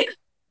 Gary,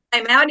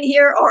 I'm out of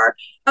here, or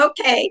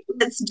okay,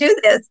 let's do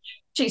this?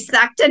 She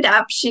sucked it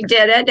up. She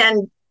did it.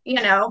 And,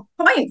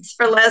 points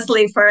for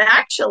Leslie for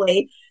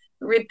actually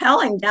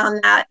rappelling down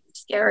that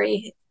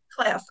scary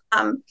cliff.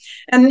 And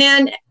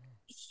then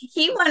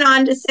he went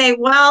on to say,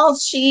 well,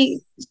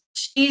 she's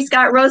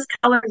got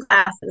rose-colored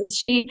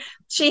glasses.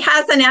 She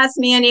hasn't asked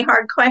me any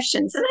hard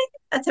questions. And I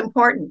think that's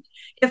important.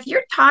 If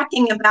you're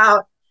talking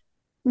about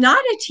not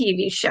a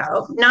TV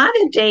show, not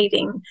a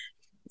dating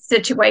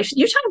situation,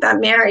 you're talking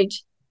about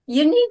marriage,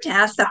 you need to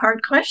ask the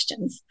hard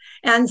questions.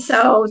 And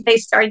so they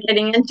started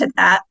getting into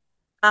that.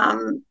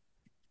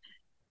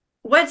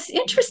 What's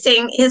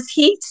interesting is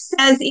he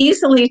says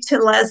easily to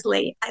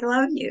Leslie, I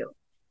love you.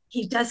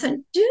 He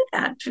doesn't do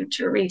that to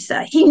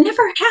Teresa. He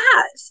never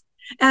has.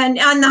 And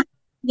on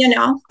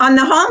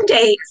the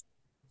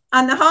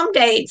home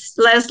dates,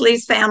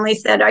 Leslie's family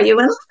said, are you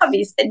in love?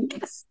 He said,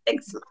 yes,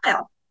 big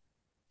smile.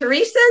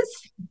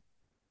 Teresa's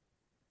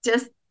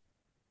just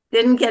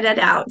didn't get it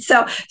out.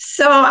 So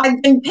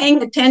I've been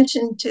paying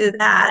attention to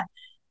that.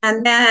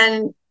 And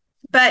then,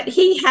 but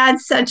he had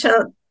such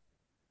a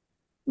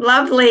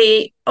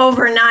lovely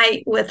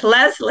overnight with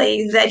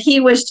Leslie that he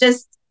was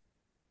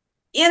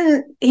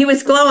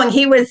glowing.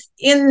 He was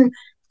in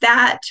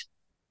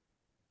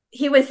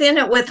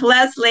it with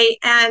Leslie,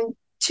 and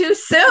too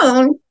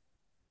soon,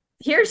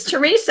 here's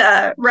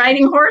Teresa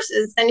riding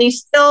horses, and he's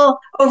still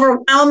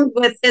overwhelmed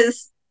with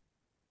his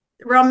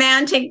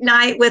romantic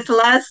night with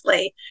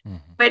Leslie,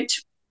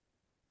 which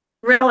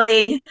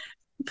really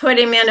put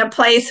him in a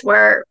place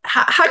where,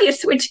 how do you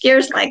switch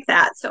gears like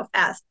that so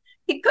fast?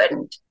 He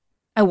couldn't.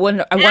 I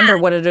wonder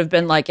what it would have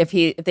been like if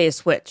they had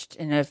switched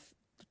and if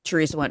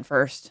Teresa went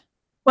first.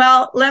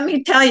 Well, let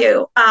me tell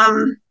you,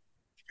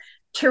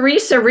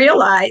 Teresa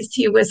realized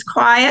he was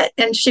quiet,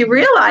 and she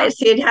realized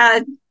he'd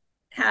had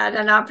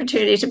an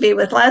opportunity to be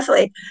with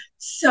Leslie.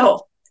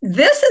 So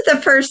this is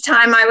the first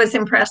time I was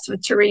impressed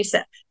with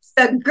Teresa.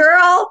 The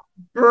girl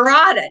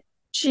brought it.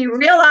 She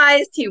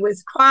realized he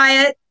was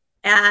quiet,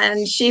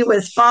 and she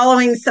was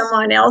following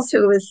someone else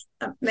who was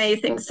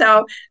amazing.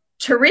 So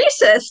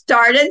Teresa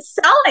started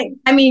selling.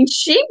 I mean,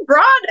 she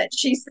brought it.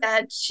 She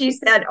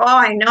said, oh,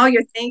 I know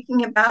you're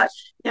thinking about,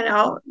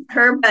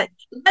 her, but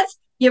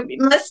you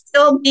must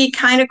still be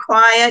kind of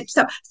quiet.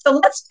 So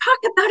let's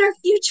talk about our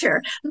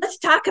future. Let's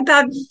talk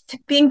about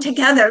being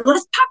together.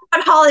 Let's talk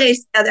about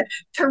holidays together.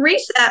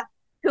 Teresa,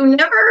 who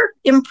never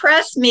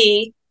impressed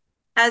me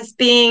as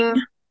being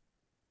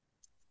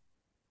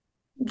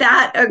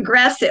that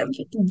aggressive,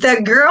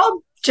 the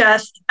girl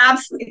just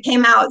absolutely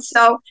came out.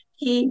 So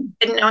he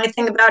didn't know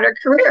anything about her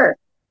career.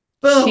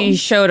 Boom. She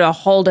showed a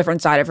whole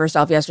different side of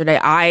herself yesterday.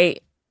 I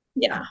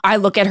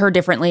look at her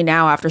differently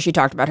now after she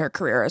talked about her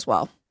career as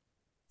well.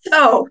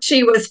 So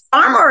she was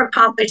far more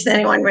accomplished than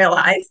anyone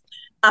realized.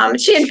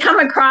 She had come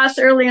across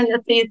early in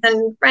the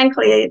season,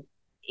 frankly,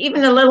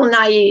 even a little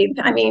naive.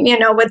 I mean,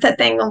 with the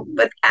thing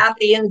with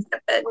Kathy and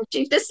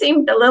she just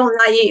seemed a little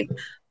naive.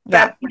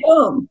 But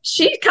boom,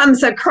 she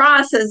comes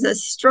across as a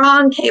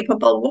strong,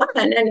 capable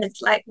woman. And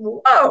it's like,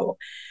 whoa.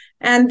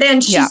 And then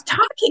she's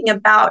talking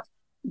about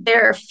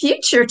their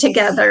future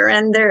together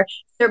and their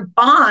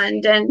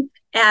bond. And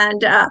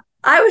I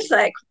was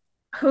like,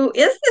 who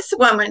is this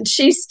woman?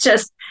 She's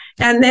just,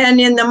 and then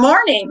in the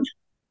morning,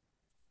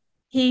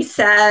 he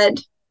said,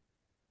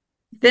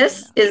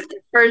 this is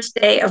the first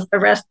day of the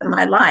rest of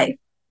my life.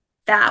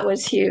 That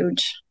was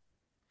huge.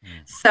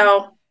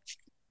 So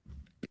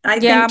I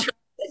think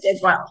Teresa did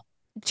well.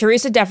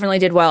 Teresa definitely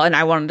did well. And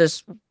I wanted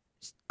to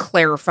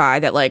clarify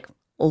that,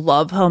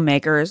 love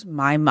homemakers.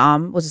 My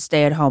mom was a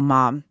stay-at-home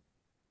mom.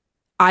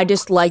 I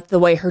just liked the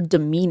way her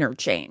demeanor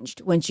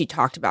changed when she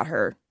talked about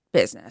her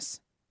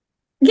business.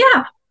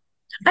 Yeah,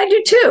 I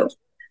do too.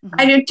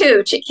 I do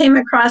too. She came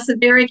across as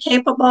very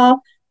capable,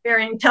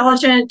 very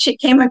intelligent. She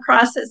came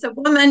across as a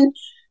woman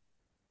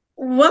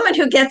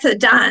who gets it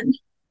done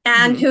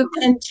and who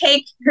can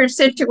take her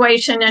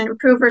situation and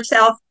improve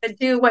herself to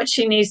do what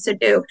she needs to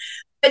do.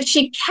 But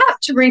she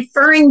kept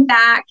referring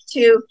back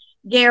to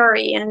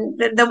Gary and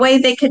the way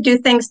they could do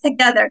things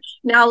together.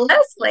 Now,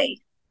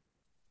 Leslie,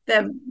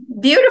 the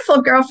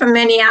beautiful girl from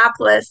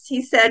Minneapolis,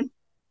 he said,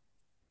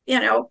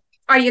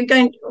 are you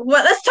going,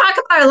 let's talk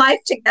about our life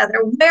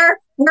together. Where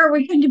are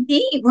we going to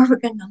be? Where are we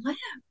going to live?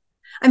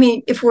 I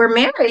mean, if we're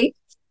married,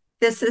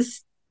 this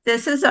is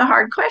a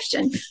hard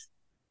question.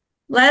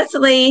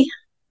 Leslie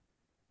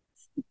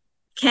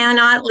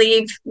cannot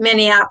leave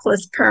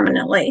Minneapolis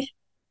permanently.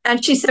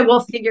 And she said, we'll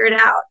figure it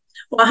out.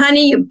 Well,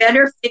 honey, you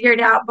better figure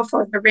it out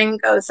before the ring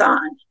goes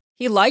on.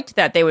 He liked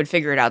that they would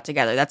figure it out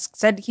together.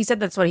 He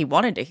said that's what he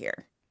wanted to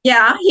hear.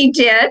 Yeah, he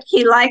did.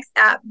 He likes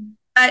that.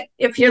 But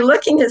if you're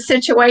looking at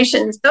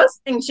situations,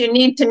 those things you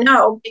need to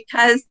know,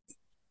 because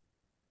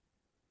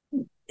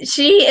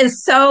she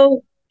is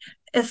so,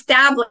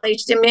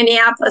 established in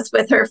Minneapolis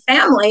with her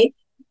family,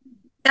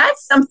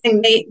 that's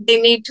something they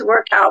need to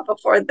work out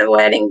before the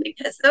wedding,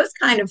 because those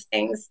kind of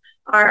things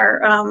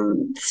are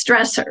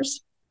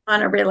stressors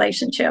on a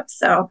relationship.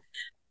 So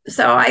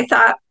I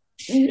thought,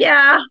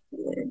 yeah.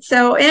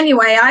 So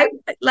anyway,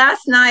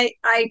 last night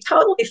I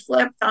totally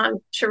flipped on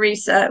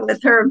Teresa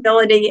with her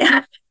ability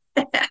and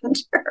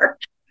her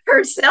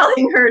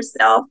selling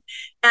herself.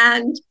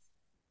 And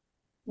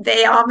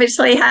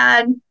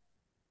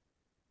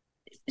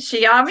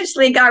she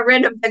obviously got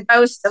rid of the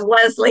ghost of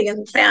Leslie in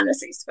the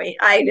fantasy suite.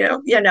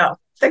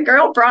 The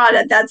girl brought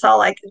it. That's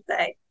all I can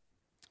say.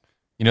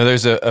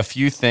 There's a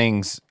few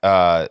things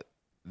that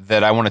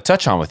I want to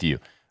touch on with you.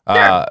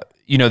 Sure.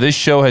 This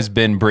show has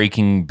been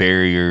breaking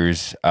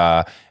barriers,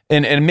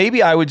 and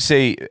maybe I would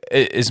say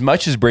as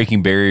much as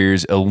breaking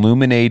barriers,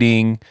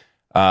 illuminating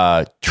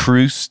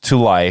truths to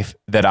life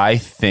that I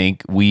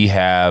think we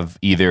have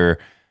either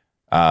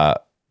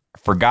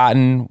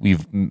forgotten,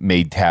 we've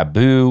made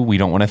taboo, we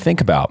don't want to think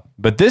about.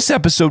 But this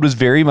episode was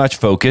very much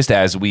focused,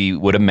 as we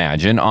would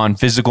imagine, on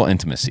physical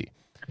intimacy.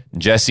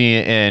 Jesse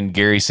and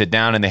Gary sit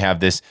down and they have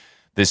this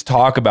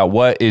talk about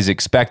what is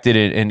expected,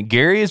 and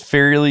Gary is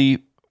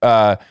fairly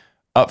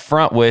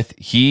upfront with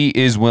he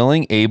is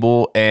willing,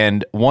 able,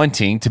 and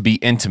wanting to be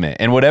intimate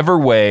in whatever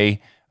way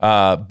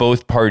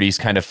both parties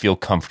kind of feel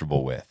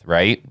comfortable with,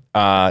 right?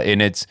 And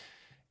it's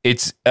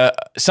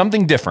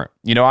something different.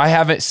 I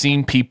haven't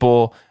seen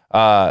people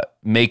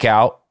make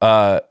out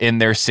in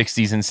their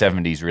 60s and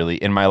 70s really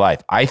in my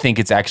life. I think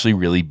it's actually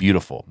really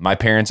beautiful. My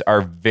parents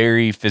are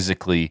very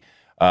physically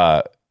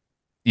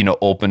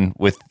open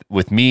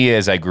with me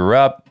as I grew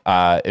up.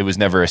 It was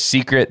never a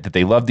secret that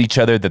they loved each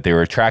other, that they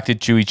were attracted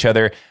to each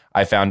other.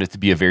 I found it to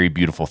be a very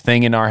beautiful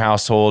thing in our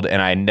household, and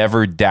I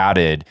never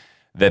doubted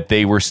that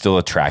they were still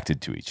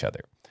attracted to each other.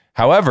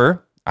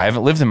 However, I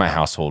haven't lived in my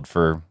household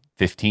for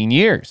 15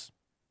 years.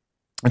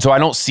 And so I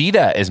don't see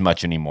that as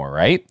much anymore,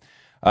 right?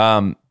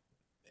 And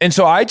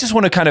so I just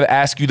want to kind of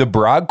ask you the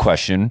broad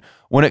question,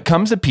 when it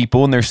comes to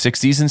people in their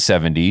 60s and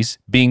 70s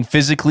being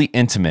physically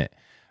intimate,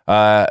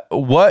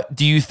 what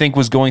do you think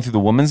was going through the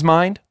woman's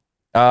mind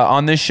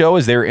on this show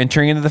as they were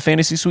entering into the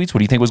fantasy suites? What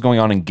do you think was going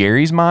on in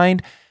Gary's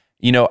mind?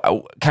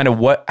 Kind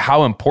of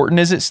how important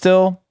is it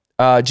still?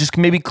 Just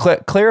maybe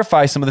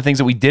clarify some of the things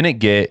that we didn't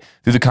get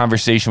through the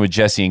conversation with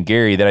Jesse and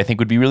Gary that I think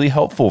would be really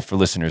helpful for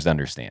listeners to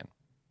understand.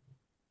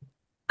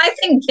 I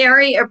think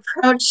Gary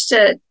approached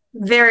it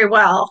very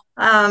well.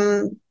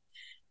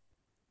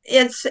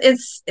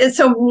 It's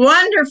a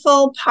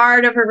wonderful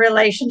part of a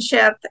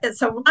relationship.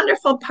 It's a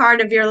wonderful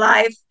part of your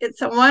life.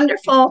 It's a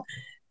wonderful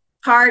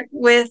part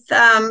with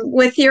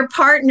your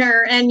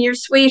partner and your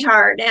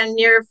sweetheart and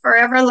your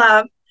forever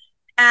love.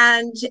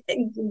 And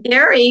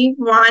Gary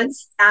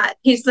wants that.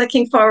 He's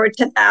looking forward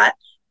to that.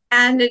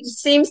 And it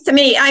seems to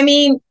me,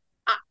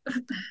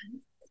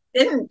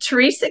 didn't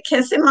Teresa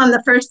kiss him on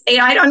the first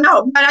date? I don't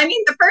know. But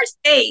the first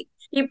date,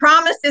 he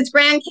promised his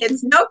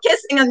grandkids no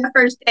kissing on the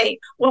first date.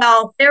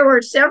 Well, there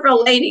were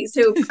several ladies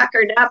who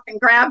puckered up and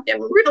grabbed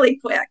him really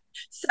quick.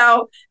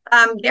 So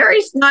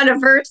Gary's not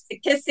averse to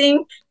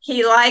kissing.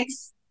 He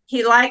likes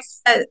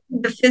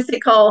the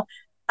physical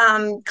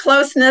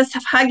closeness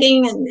of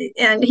hugging,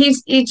 and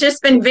he's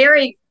just been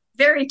very,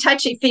 very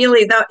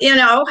touchy-feely, though,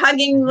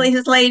 hugging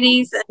his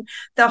ladies and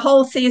the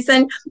whole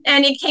season.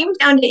 And he came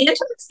down to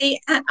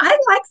intimacy, and I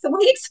like the way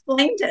he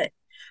explained it.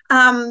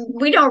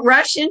 We don't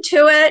rush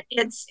into it.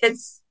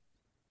 It's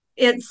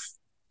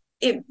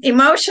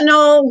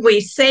emotional.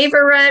 We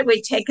savor it.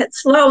 We take it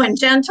slow and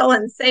gentle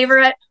and savor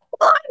it.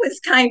 Well,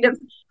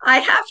 I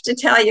have to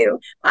tell you,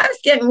 I was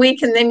getting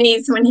weak in the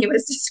knees when he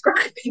was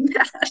describing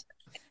that.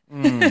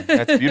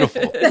 That's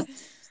beautiful.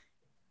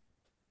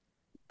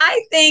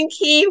 I think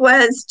he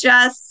was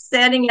just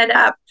setting it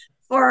up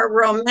for a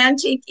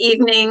romantic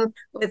evening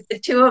with the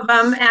two of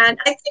them. And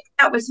I think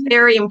that was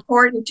very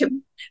important to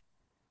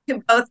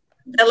both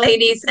the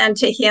ladies and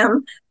to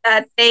him,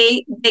 that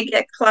they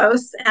get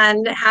close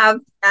and have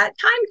that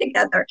time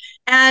together.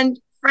 And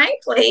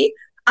frankly,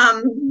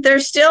 they're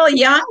still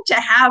young to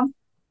have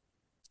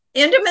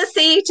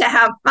intimacy, to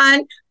have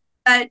fun,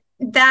 but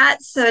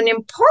that's an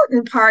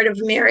important part of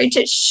marriage.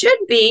 It should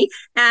be.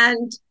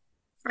 And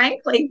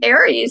frankly,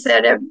 Gary's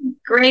at a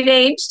great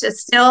age to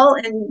still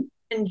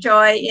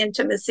enjoy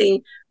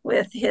intimacy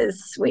with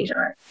his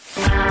sweetheart.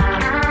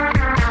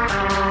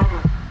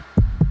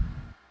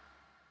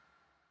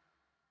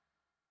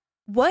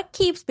 What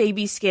keeps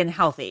baby skin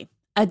healthy?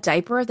 A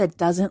diaper that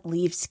doesn't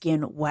leave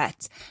skin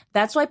wet.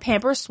 That's why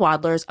Pampers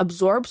Swaddlers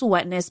absorbs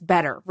wetness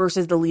better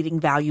versus the leading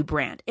value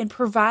brand and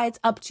provides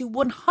up to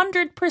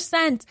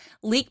 100%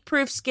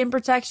 leak-proof skin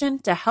protection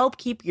to help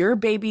keep your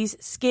baby's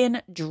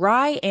skin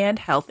dry and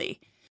healthy.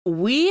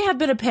 We have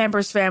been a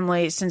Pampers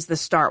family since the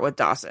start with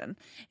Dawson.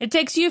 It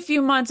takes you a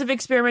few months of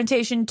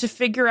experimentation to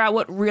figure out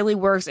what really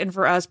works, and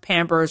for us,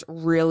 Pampers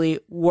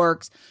really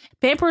works.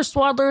 Pampers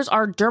Swaddlers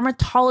are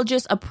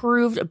dermatologist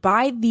approved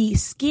by the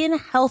Skin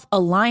Health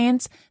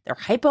Alliance. They're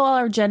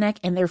hypoallergenic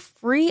and they're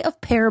free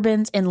of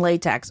parabens and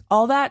latex.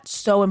 All that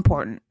so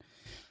important.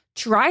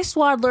 Try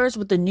Swaddlers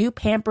with the new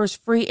Pampers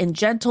Free and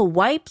Gentle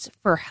wipes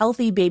for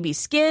healthy baby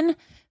skin.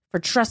 For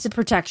trusted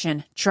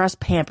protection,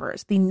 trust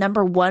Pampers, the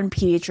 #1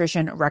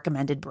 pediatrician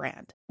recommended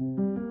brand.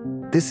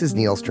 This is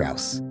Neil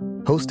Strauss,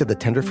 host of the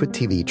Tenderfoot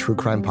TV true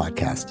crime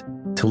podcast,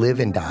 To Live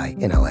and Die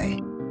in LA.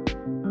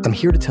 I'm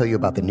here to tell you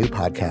about the new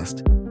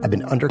podcast I've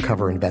been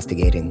undercover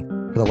investigating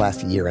for the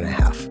last year and a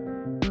half.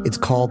 It's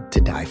called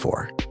To Die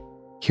For.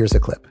 Here's a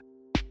clip.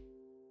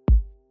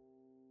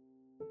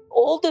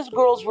 All these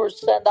girls were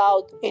sent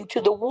out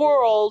into the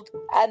world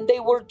and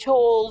they were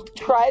told,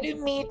 try to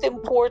meet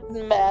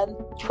important men,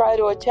 try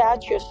to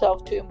attach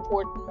yourself to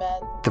important men.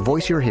 The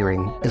voice you're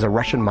hearing is a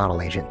Russian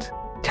model agent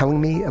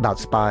telling me about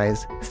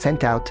spies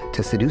sent out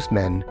to seduce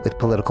men with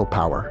political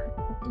power.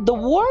 The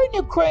war in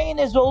Ukraine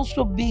is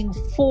also being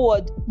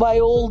fought by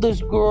all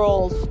these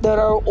girls that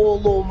are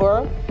all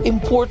over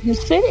important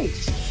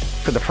cities.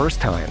 For the first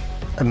time,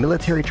 a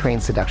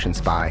military-trained seduction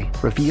spy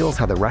reveals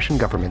how the Russian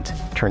government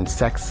turned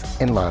sex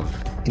and love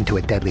into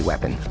a deadly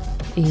weapon.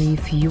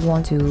 If you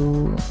want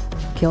to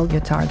kill your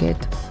target,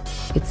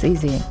 it's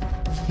easy.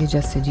 You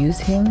just seduce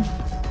him,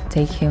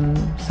 take him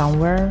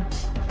somewhere,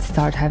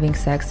 start having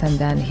sex, and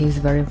then he's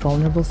very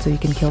vulnerable, so you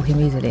can kill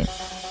him easily.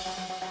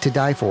 To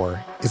Die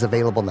For is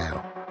available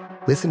now.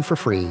 Listen for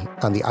free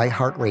on the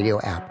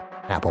iHeartRadio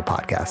app, Apple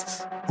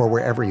Podcasts, or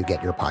wherever you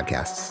get your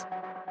podcasts.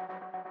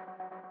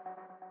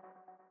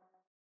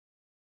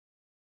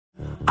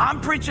 I'm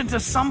preaching to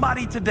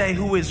somebody today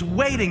who is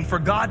waiting for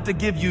God to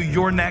give you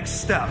your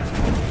next step.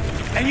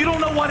 And you don't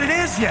know what it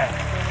is yet.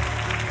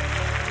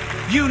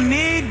 You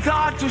need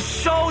God to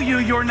show you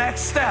your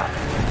next step.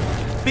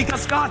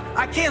 Because God,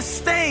 I can't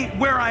stay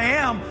where I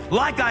am,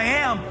 like I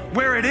am,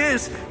 where it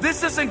is.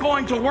 This isn't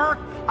going to work.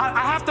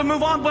 I have to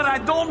move on, but I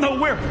don't know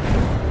where.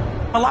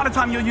 A lot of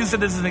time you'll use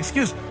it as an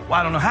excuse. Well,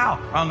 I don't know how.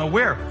 I don't know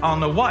where. I don't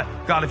know what.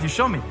 God, if you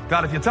show me.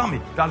 God, if you tell me.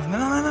 God, if...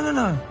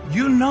 No.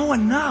 You know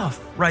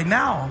enough right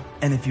now.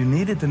 And if you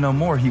needed to know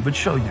more, he would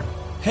show you.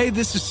 Hey,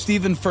 this is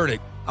Stephen Furtick.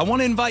 I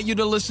want to invite you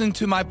to listen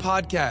to my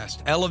podcast,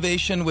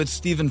 Elevation with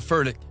Stephen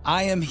Furtick.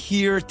 I am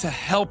here to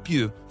help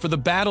you for the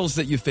battles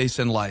that you face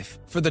in life,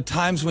 for the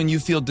times when you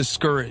feel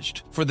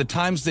discouraged, for the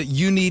times that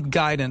you need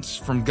guidance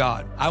from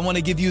God. I want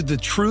to give you the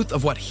truth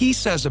of what he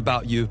says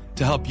about you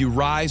to help you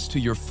rise to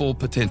your full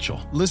potential.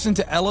 Listen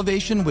to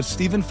Elevation with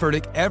Stephen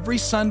Furtick every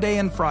Sunday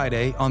and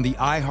Friday on the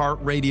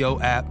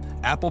iHeartRadio app,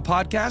 Apple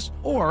Podcasts,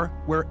 or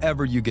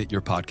wherever you get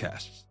your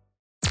podcasts.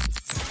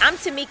 I'm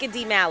Tamika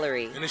D.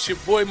 Mallory. And it's your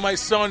boy, my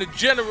son, the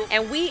General.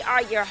 And we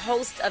are your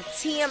hosts of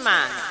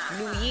TMI.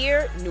 New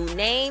year, new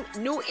name,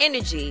 new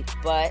energy,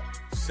 but...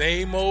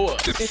 same old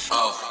us.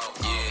 Oh,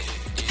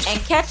 yeah.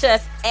 And catch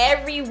us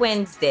every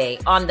Wednesday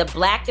on the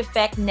Black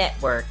Effect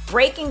Network,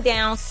 breaking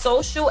down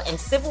social and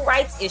civil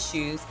rights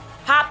issues,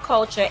 pop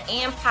culture,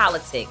 and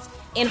politics,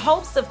 in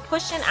hopes of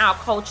pushing our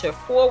culture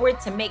forward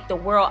to make the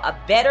world a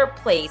better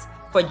place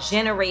for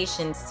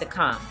generations to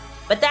come.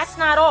 But that's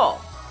not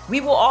all. We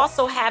will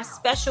also have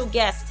special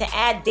guests to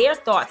add their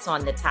thoughts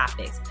on the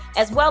topics,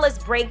 as well as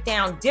break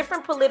down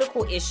different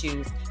political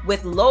issues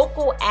with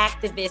local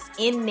activists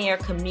in their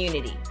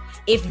community.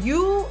 If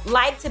you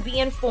like to be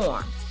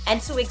informed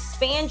and to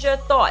expand your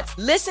thoughts,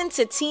 listen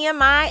to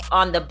TMI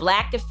on the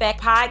Black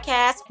Effect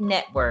Podcast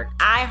Network,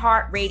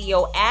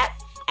 iHeartRadio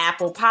app,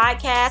 Apple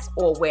Podcasts,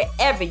 or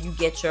wherever you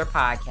get your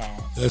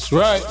podcasts. That's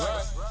right.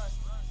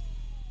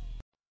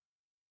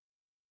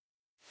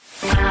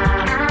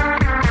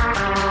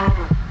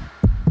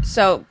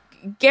 So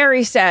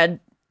Gary said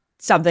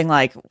something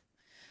like,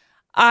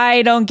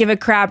 I don't give a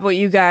crap what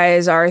you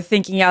guys are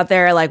thinking out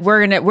there. Like,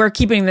 we're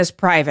keeping this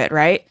private,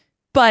 right?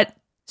 But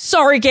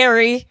sorry,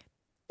 Gary,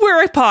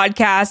 we're a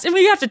podcast and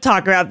we have to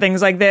talk about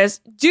things like this.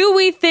 Do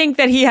we think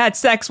that he had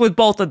sex with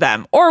both of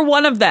them, or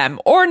one of them,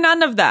 or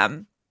none of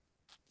them?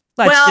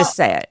 Let's just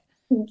say it.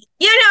 You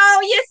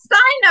know, you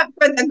sign up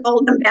for the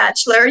Golden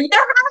Bachelor. You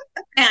have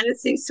the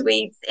fantasy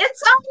suites.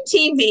 It's on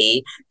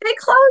TV. They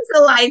close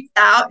the lights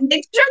out.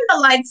 They turn the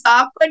lights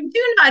off, but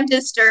do not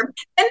disturb.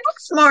 The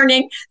next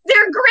morning, they're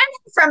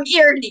grinning from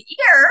ear to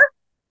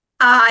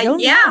ear.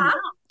 Yeah.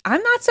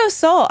 I'm not so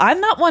sold. I'm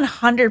not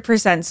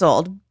 100%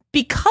 sold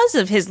because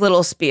of his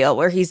little spiel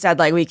where he said,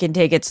 like, we can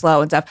take it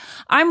slow and stuff.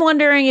 I'm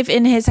wondering if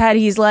in his head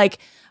he's like,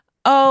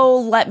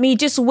 oh, let me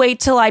just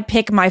wait till I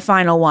pick my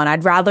final one.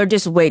 I'd rather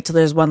just wait till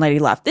there's one lady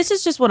left. This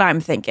is just what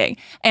I'm thinking.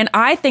 And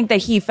I think that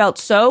he felt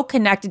so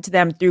connected to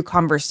them through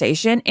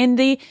conversation in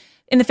the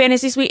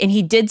fantasy suite. And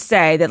he did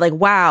say that, like,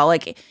 wow,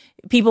 like,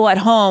 people at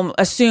home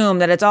assume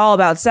that it's all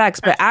about sex,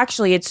 but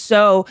actually it's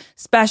so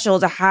special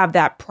to have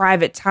that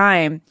private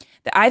time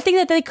that I think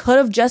that they could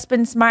have just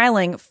been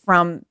smiling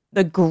from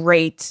the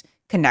great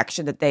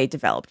connection that they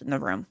developed in the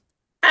room.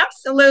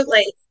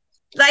 Absolutely.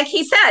 Like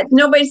he said,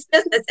 nobody's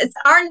business. It's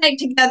our night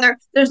together.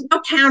 There's no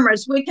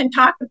cameras. We can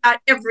talk about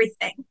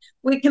everything.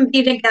 We can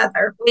be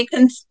together. We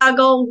can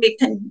snuggle. We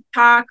can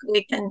talk.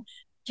 We can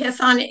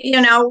kiss on it. You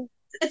know,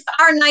 it's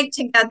our night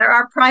together,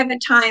 our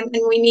private time,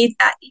 and we need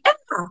that. Yeah,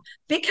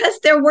 because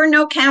there were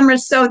no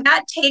cameras. So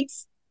that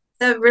takes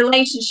the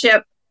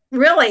relationship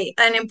really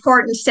an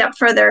important step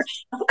further.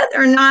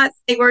 Whether or not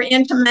they were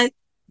intimate,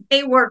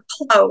 they were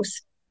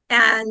close,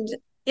 and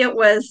it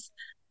was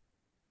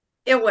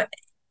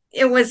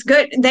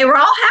good. They were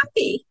all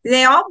happy.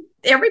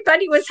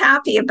 Everybody was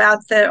happy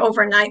about the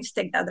overnights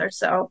together.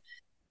 So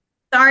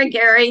sorry,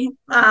 Gary.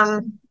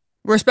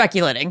 We're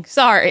speculating.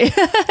 Sorry.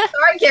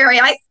 Sorry, Gary.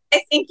 I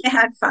think you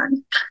had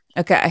fun.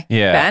 Okay.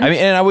 Yeah. Ben? I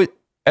mean,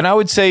 and I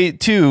would say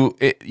too,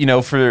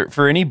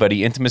 for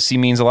anybody, intimacy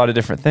means a lot of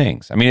different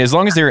things. I mean, as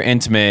long as they're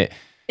intimate,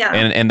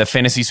 and the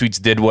fantasy suites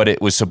did what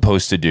it was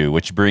supposed to do,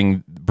 which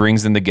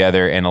brings them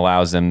together and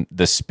allows them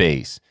the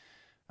space.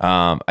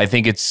 I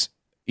think it's,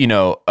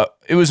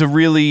 it was a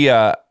really,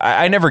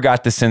 I never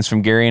got the sense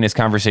from Gary in his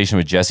conversation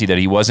with Jesse that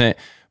he wasn't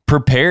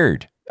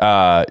prepared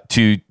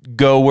to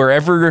go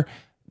wherever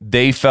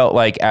they felt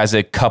like as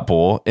a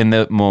couple in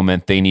the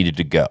moment they needed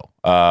to go,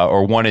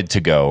 or wanted to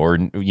go, or,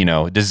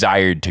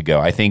 desired to go.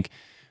 I think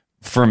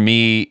for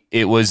me,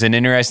 it was an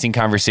interesting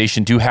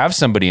conversation to have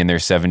somebody in their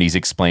 70s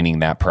explaining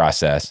that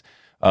process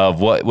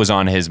of what was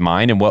on his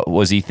mind and what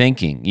was he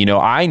thinking.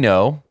 I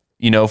know,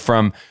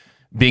 from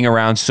being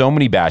around so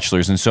many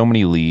bachelors and so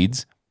many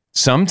leads,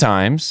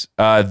 sometimes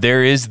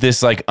there is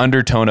this like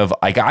undertone of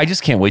like, I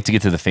just can't wait to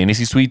get to the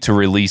fantasy suite to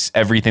release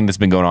everything that's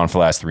been going on for the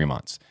last 3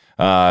 months.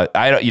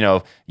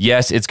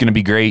 Yes, it's going to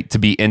be great to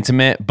be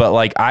intimate, but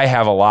like I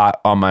have a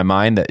lot on my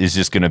mind that is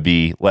just going to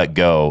be let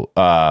go.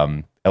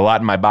 A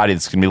lot in my body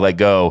that's going to be let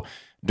go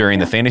during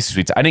the fantasy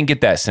suites. I didn't get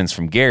that sense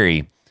from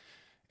Gary.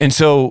 And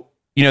so,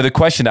 the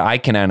question that I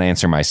cannot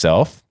answer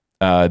myself,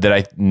 that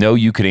I know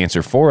you could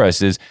answer for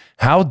us is,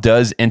 how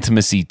does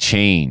intimacy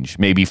change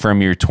maybe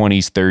from your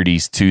 20s,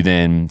 30s to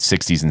then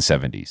 60s and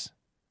 70s?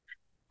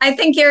 I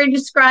think Gary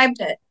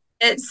described it.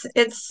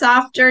 It's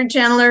softer,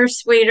 gentler,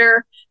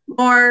 sweeter,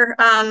 more,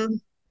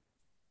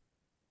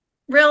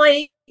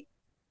 really,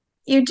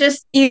 you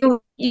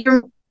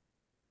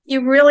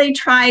really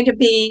try to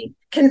be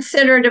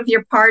considerate of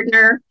your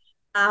partner.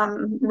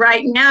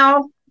 Right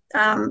now,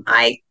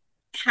 I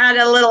had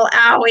a little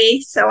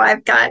owie, so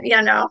I've got,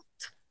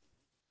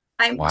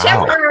 I'm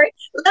temporary,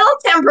 a little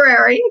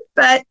temporary,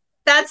 but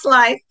that's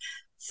life.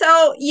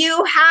 So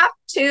you have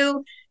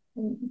to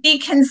be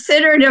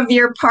considerate of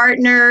your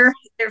partner,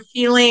 their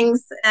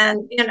feelings,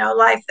 and,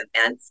 life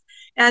events.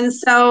 And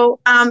so,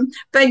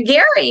 but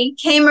Gary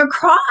came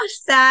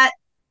across that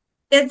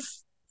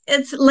it's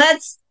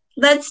let's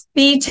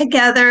be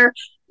together.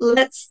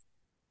 Let's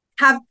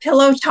have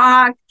pillow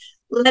talk.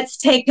 Let's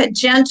take a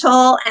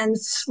gentle and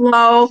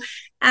slow,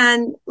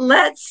 and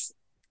let's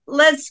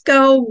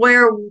go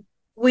where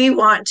we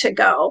want to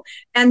go.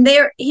 And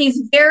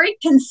he's very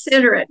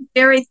considerate,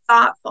 very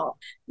thoughtful,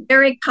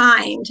 very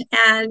kind.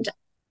 And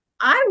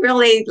I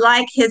really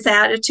like his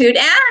attitude.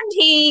 And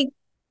he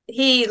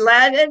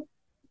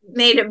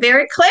made it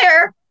very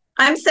clear,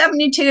 I'm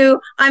 72,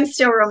 I'm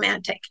still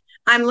romantic.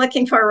 I'm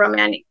looking for a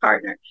romantic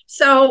partner.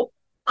 So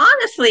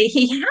honestly,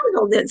 he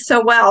handled it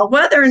so well.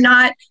 Whether or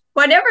not,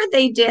 whatever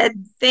they did,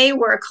 they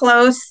were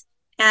close,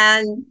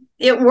 and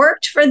it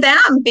worked for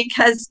them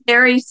because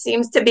Barry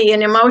seems to be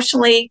an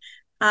emotionally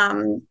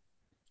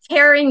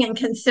caring and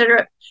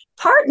considerate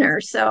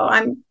partner. So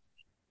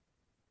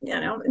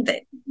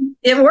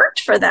it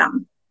worked for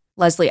them.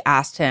 Leslie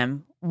asked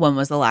him, when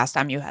was the last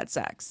time you had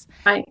sex?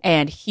 Right.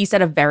 And he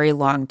said a very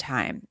long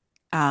time.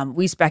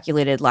 We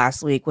speculated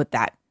last week with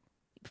that,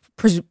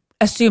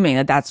 assuming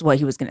that that's what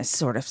he was going to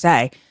sort of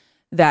say,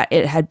 that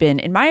it had been,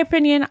 in my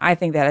opinion, I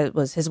think that it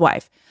was his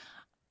wife.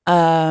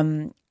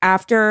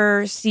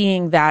 After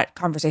seeing that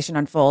conversation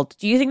unfold,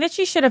 do you think that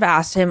she should have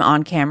asked him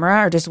on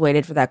camera or just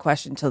waited for that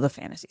question till the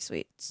fantasy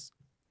suites?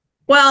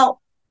 Well,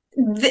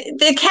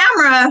 the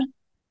camera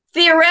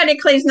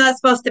theoretically is not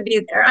supposed to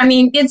be there. I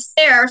mean, it's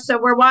there,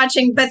 so we're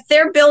watching, but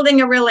they're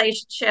building a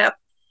relationship.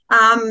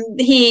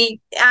 He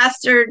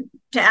asked her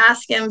to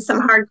ask him some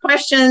hard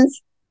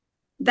questions.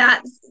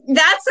 That's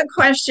a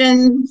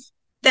question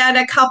that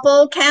a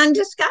couple can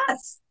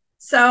discuss.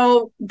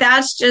 So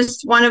that's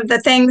just one of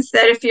the things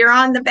that if you're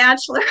on The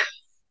Bachelor,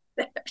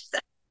 there's a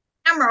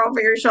camera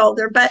over your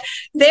shoulder. But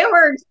they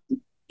were,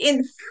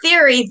 in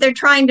theory, they're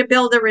trying to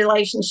build a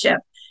relationship.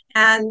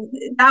 And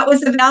that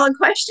was a valid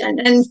question.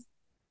 And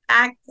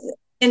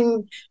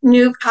in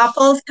new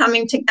couples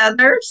coming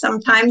together,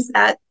 sometimes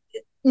that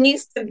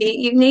needs to be,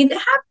 you need to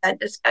have that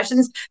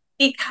discussions,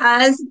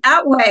 because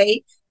that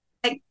way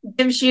it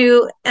gives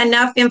you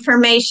enough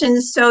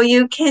information so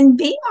you can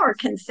be more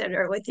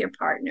considerate with your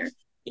partner.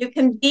 You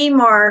can be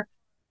more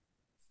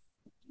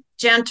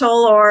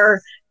gentle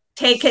or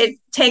take it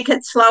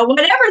slow,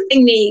 whatever they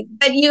need,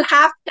 but you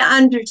have to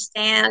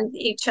understand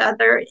each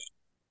other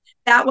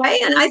that way.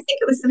 And I think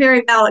it was a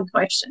very valid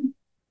question.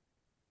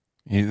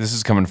 This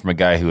is coming from a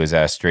guy who was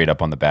asked straight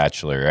up on The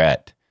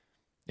Bachelorette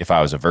if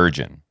I was a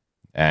virgin.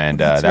 And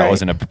that right.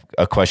 wasn't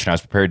a question I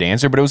was prepared to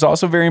answer, but it was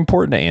also very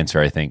important to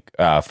answer, I think,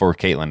 for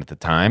Caitlin at the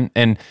time.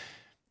 And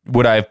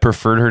would I have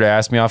preferred her to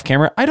ask me off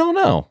camera? I don't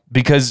know.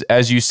 Because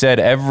as you said,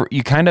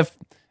 you kind of,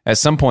 at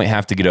some point,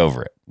 have to get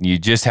over it. You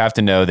just have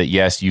to know that,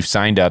 yes, you've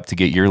signed up to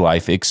get your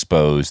life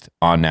exposed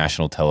on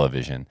national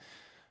television.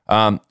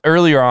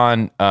 Earlier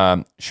on,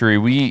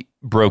 Sheree, we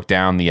broke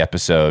down the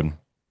episode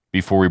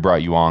before we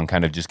brought you on,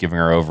 kind of just giving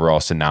our overall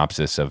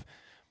synopsis of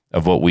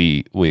what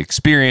we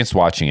experienced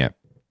watching it.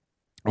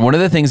 One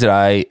of the things that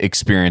I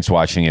experienced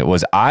watching it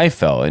was I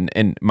felt,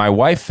 and my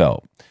wife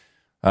felt,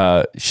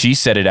 she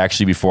said it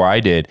actually before I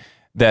did,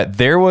 that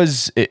there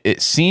was,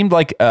 it seemed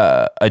like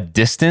a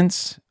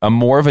distance,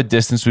 more of a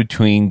distance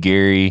between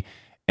Gary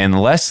and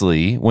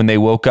Leslie when they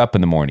woke up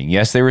in the morning.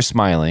 Yes, they were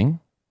smiling,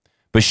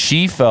 but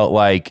she felt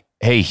like,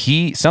 hey,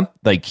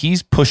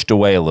 he's pushed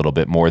away a little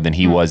bit more than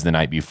he was the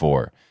night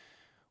before.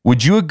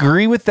 Would you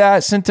agree with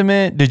that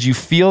sentiment? Did you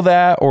feel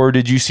that, or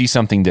did you see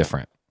something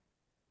different?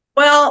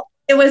 Well,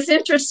 it was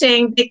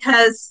interesting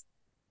because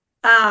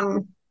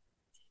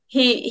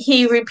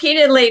he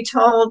repeatedly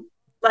told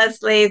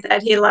Leslie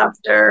that he loved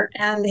her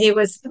and he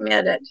was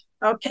committed.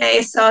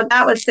 Okay, so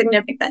that was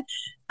significant.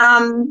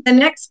 The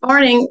next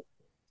morning,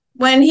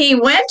 when he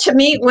went to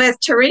meet with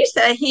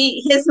Teresa,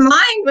 his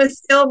mind was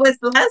still with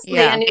Leslie,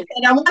 and he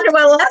said, I wonder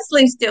what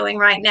Leslie's doing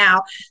right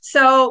now.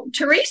 So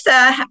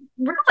Teresa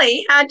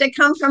really had to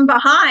come from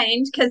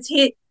behind because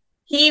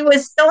he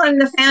was still in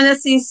the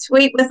fantasy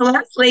suite with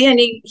Leslie, and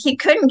he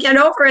couldn't get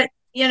over it.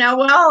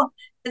 Well,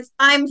 it's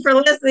time for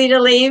Leslie to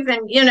leave,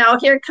 and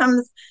here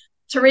comes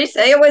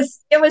Teresa. It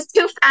was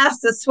too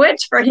fast a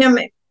switch for him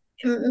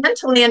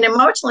mentally and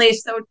emotionally.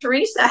 So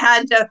Teresa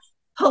had to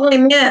pull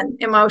him in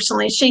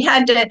emotionally. She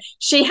had to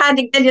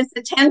get his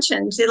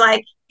attention to,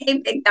 like, hey,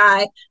 big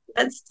guy,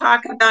 let's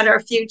talk about our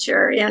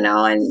future,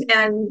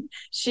 and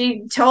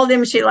she told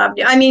him she loved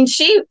him. I mean,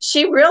 she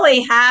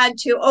really had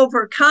to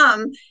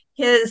overcome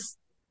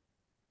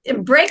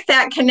break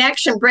that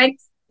connection, break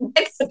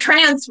the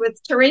trance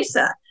with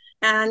Teresa.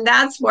 And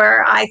that's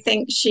where I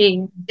think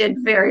she did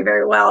very,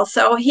 very well.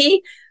 So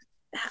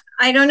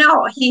I don't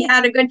know, he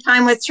had a good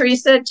time with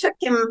Teresa. It took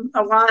him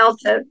a while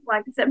to,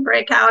 like I said,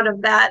 break out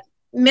of that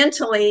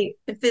mentally,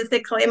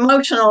 physically,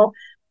 emotional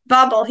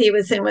bubble he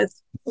was in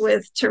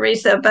with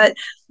Teresa. But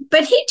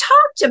he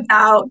talked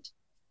about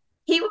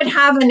he would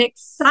have an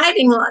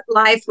exciting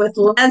life with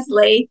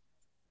Leslie,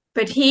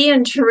 but he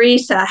and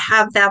Teresa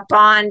have that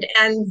bond,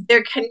 and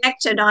they're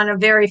connected on a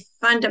very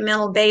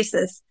fundamental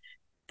basis.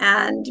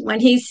 And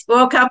when he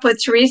woke up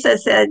with Teresa,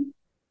 said,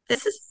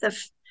 this is the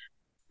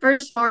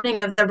first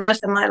morning of the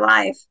rest of my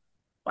life.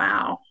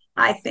 Wow.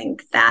 I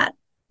think that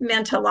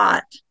meant a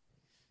lot.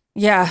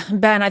 Yeah,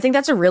 Ben, I think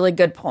that's a really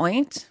good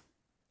point.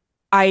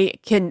 I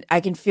can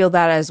feel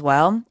that as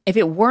well. If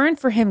it weren't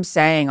for him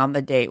saying on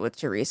the date with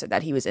Teresa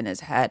that he was in his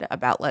head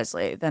about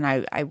Leslie, then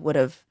I would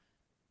have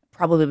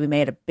probably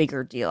made a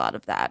bigger deal out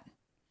of that.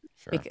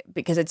 Sure.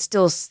 Because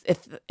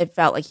it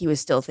felt like he was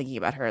still thinking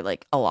about her,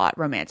 like, a lot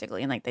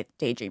romantically in, like, the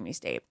daydreamy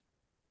state.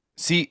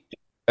 See,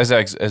 as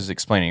I was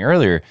explaining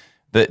earlier,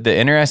 the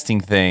interesting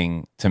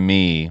thing to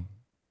me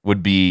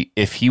would be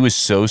if he was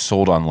so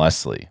sold on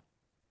Leslie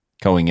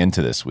going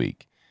into this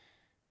week,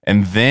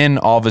 and then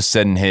all of a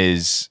sudden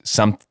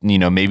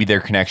maybe their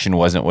connection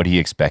wasn't what he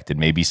expected.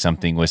 Maybe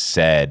something was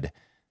said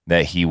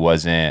that he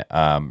wasn't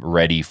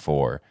ready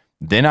for.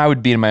 Then I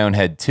would be in my own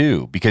head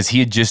too, because he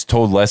had just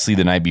told Leslie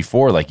the night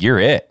before, like, you're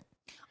it.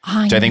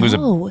 I think was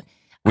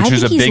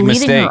a big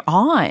mistake. Her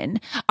on.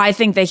 I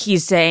think that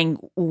he's saying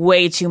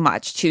way too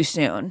much too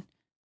soon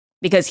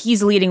because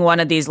he's leading one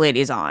of these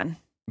ladies on.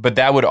 But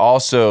that would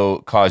also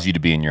cause you to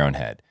be in your own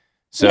head.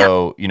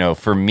 So,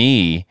 for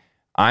me,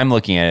 I'm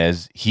looking at it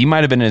as he might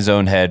have been in his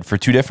own head for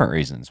two different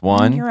reasons.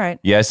 One, you're right.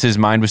 Yes, his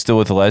mind was still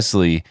with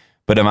Leslie,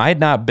 but it might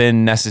not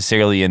been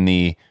necessarily in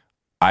the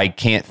I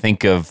can't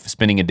think of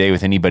spending a day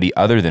with anybody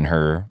other than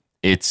her.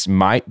 It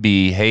might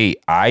be, hey,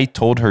 I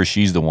told her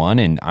she's the one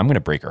and I'm going to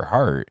break her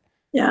heart.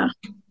 Yeah.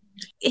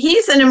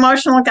 He's an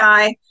emotional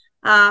guy.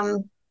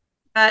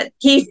 But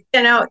he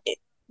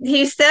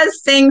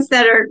says things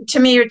that are, to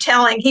me, are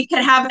telling. He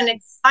could have an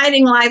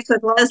exciting life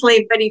with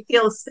Leslie, but he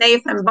feels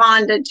safe and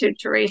bonded to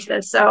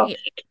Teresa. So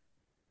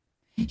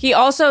he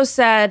also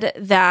said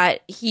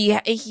that he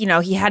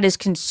had his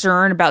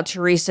concern about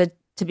Teresa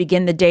to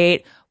begin the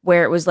date,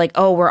 where it was like,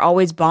 oh, we're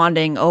always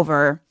bonding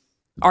over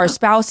our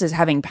spouses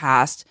having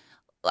passed.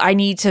 I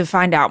need to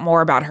find out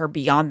more about her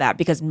beyond that,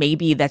 because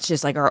maybe that's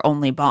just like our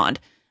only bond.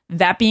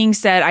 That being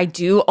said, I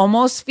do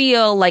almost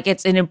feel like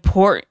it's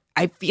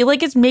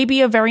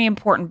maybe a very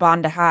important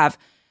bond to have,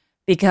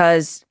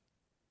 because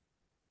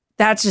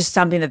that's just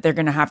something that they're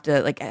going to have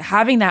to, like,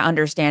 having that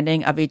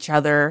understanding of each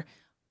other,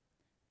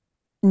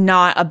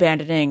 not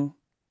abandoning,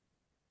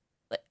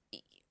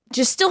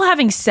 just still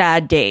having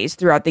sad days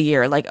throughout the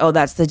year. Like, oh,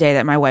 that's the day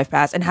that my wife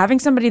passed. And having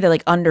somebody that,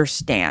 like,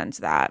 understands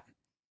that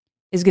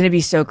is going to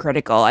be so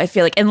critical, I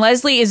feel like. And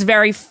Leslie is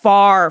very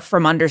far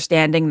from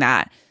understanding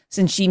that,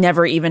 since she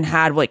never even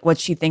had, like, what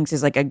she thinks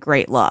is, like, a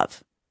great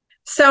love.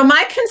 So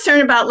my concern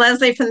about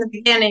Leslie from the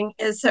beginning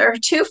is her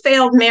two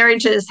failed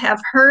marriages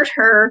have hurt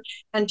her,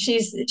 and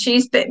she's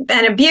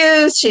been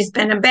abused, she's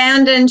been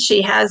abandoned,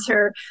 she has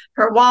her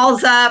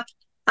walls up.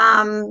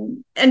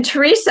 And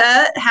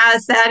Teresa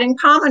has that in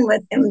common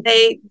with him.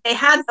 They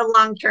had the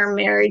long-term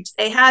marriage,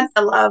 they had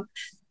the love,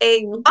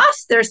 they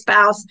lost their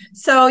spouse.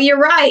 So you're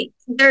right.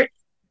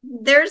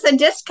 There's a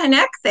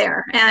disconnect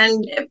there.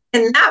 And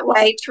in that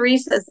way,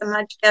 Teresa's a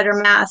much better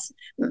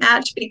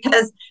match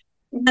because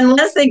when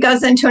Leslie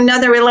goes into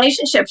another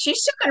relationship,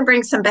 she's still going to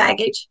bring some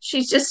baggage.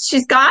 She's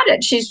got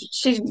it. She's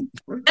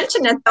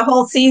mentioned it the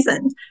whole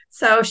season.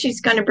 So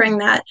she's going to bring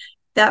that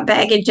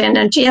baggage in,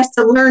 and she has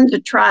to learn to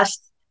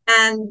trust.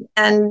 And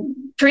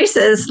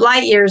Teresa is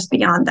light years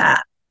beyond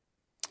that.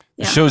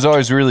 Yeah. The show's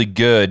always really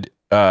good,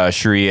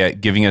 Sheree, at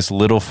giving us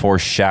little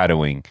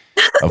foreshadowing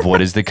of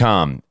what is to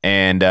come.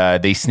 And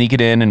they sneak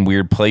it in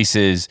weird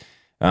places.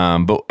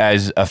 But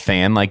as a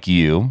fan like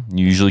you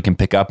usually can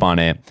pick up on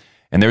it.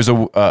 And there's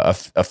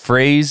a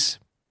phrase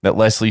that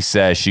Leslie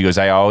says. She goes,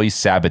 I always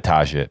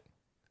sabotage it.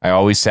 I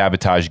always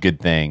sabotage good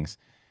things.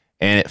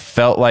 And it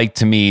felt like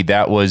to me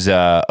that was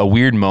a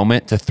weird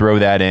moment to throw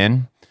that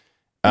in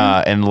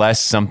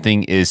unless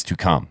something is to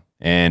come.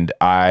 And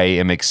I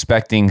am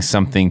expecting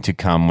something to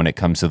come when it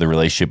comes to the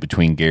relationship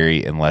between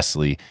Gary and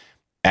Leslie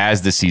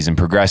as the season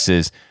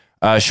progresses.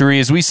 Sheree,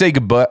 as we say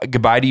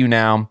goodbye to you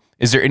now,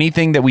 is there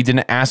anything that we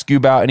didn't ask you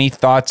about? Any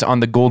thoughts on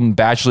the Golden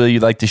Bachelor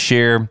you'd like to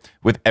share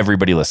with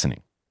everybody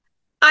listening?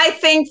 I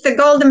think the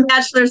Golden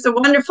Bachelor is a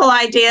wonderful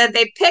idea.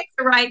 They picked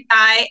the right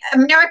guy.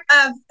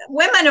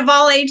 Women of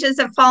all ages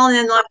have fallen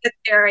in love with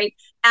Gary.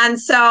 And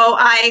so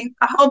I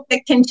hope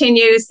it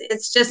continues.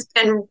 It's just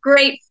been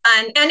great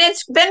fun. And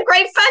it's been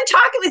great fun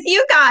talking with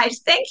you guys.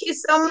 Thank you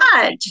so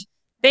much.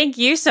 Thank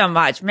you so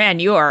much. Man,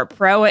 you are a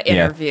pro at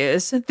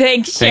interviews.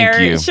 Thanks,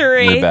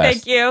 Sheree.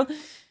 Thank you.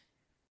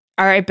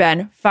 All right,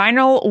 Ben,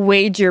 final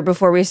wager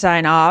before we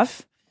sign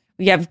off.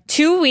 We have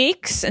 2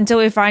 weeks until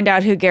we find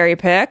out who Gary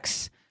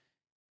picks.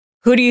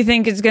 Who do you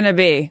think it's going to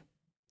be?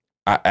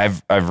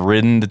 I've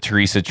ridden the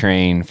Teresa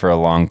train for a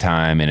long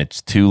time, and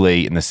it's too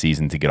late in the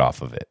season to get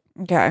off of it.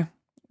 Okay.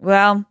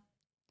 Well,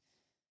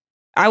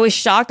 I was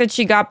shocked that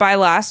she got by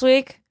last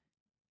week,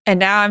 and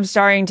now I'm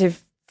starting to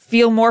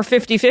feel more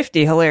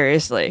 50-50,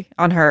 hilariously,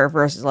 on her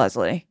versus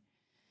Leslie.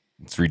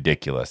 It's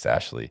ridiculous,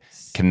 Ashley.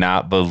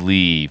 Cannot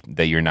believe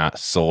that you're not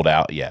sold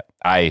out yet.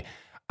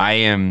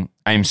 I'm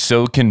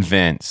so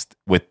convinced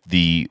with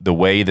the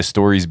way the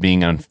story's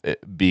being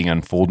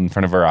unfolded in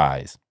front of our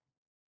eyes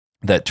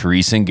that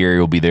Teresa and Gary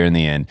will be there in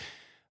the end.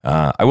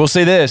 I will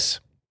say this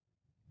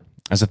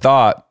as a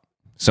thought: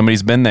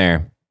 somebody's been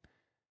there,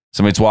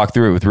 somebody's walked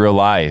through it with real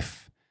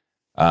life.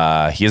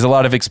 He has a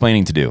lot of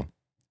explaining to do,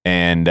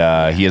 and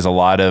he has a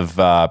lot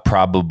of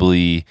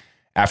probably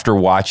after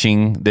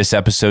watching this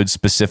episode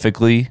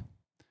specifically.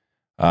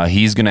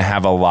 He's going to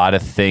have a lot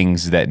of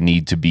things that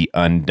need to be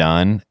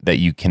undone that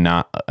you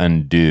cannot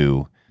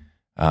undo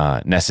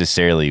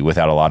necessarily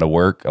without a lot of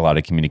work, a lot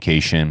of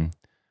communication,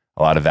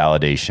 a lot of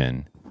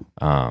validation.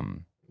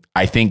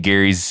 I think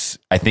it's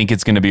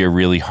going to be a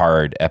really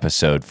hard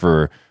episode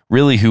for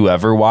really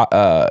whoever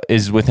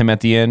is with him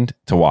at the end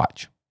to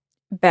watch.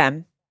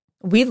 Ben,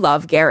 we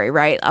love Gary,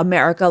 right?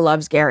 America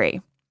loves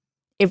Gary.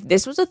 If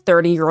this was a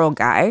 30-year-old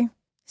guy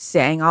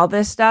saying all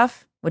this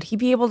stuff, would he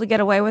be able to get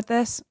away with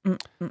this?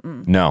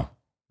 No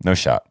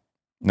shot.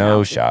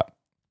 No shot.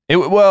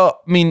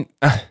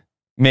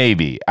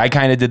 Maybe. I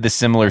kind of did a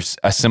similar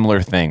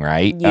thing,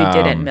 right? You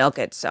didn't milk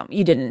it.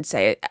 You didn't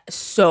say it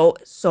so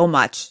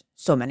much,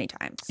 so many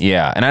times.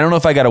 Yeah. And I don't know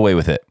if I got away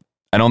with it.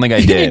 I don't think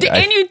I did.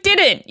 And you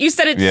didn't. You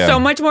said it so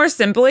much more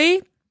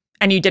simply,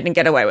 and you didn't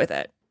get away with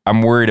it.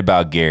 I'm worried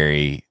about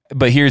Gary.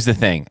 But here's the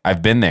thing.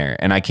 I've been there,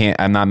 and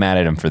I'm not mad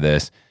at him for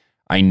this.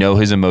 I know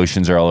his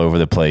emotions are all over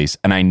the place,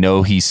 and I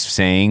know he's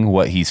saying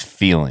what he's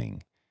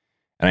feeling.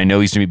 And I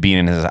know he's going to be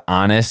being as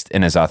honest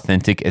and as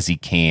authentic as he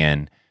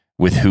can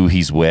with who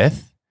he's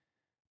with.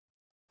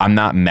 I'm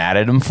not mad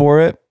at him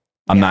for it.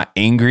 I'm not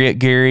angry at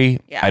Gary.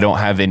 Yeah. I don't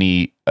have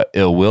any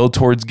ill will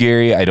towards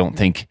Gary. I don't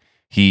think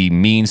he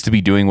means to be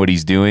doing what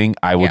he's doing.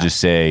 I will just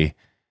say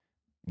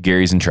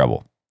Gary's in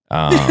trouble.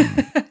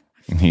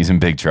 He's in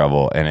big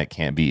trouble, and it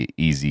can't be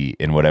easy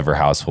in whatever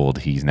household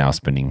he's now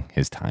spending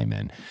his time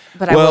in.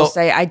 But I will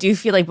say, I do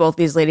feel like both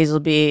these ladies will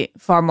be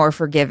far more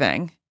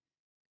forgiving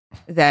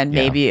than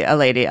maybe a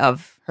lady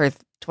of her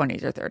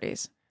 20s or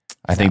 30s.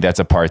 I think that's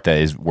a part that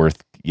is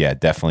worth,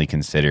 definitely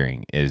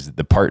considering, is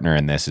the partner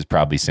in this is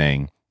probably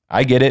saying,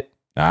 I get it.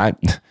 I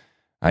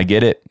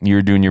get it.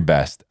 You're doing your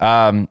best.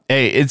 Hey,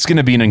 it's going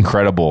to be an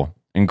incredible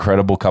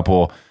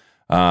couple.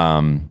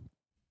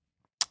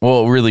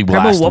 Well, really,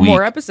 one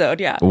more episode,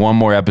 yeah. One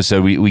more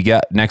episode. We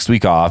got next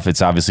week off.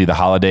 It's obviously the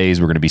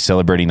holidays. We're going to be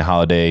celebrating the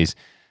holidays.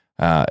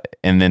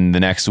 And then the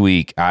next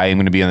week, I am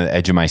going to be on the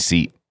edge of my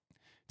seat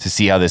to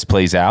see how this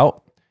plays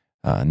out.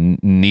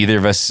 Neither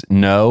of us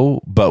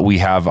know, but we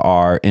have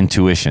our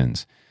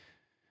intuitions.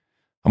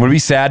 I'm going to be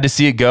sad to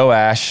see it go,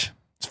 Ash.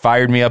 It's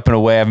fired me up in a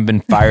way I haven't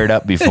been fired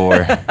up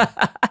before.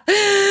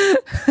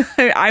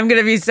 I'm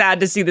going to be sad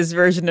to see this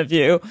version of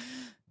you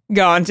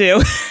gone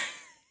too.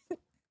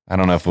 I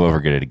don't know if we'll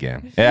ever get it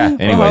again. Yeah,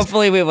 anyways. Well,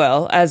 hopefully we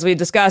will. As we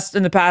discussed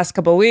in the past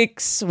couple of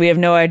weeks, we have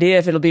no idea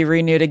if it'll be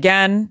renewed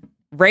again.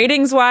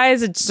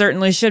 Ratings-wise, it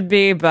certainly should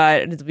be,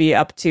 but it'll be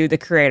up to the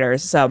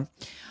creators. So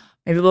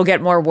Maybe we'll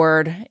get more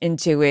word in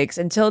 2 weeks.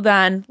 Until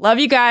then, love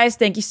you guys.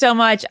 Thank you so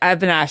much. I've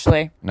been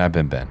Ashley. And I've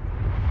been Ben.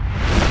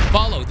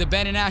 Follow the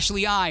Ben and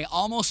Ashley I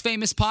Almost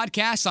Famous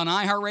podcast on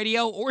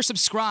iHeartRadio or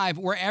subscribe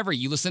wherever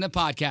you listen to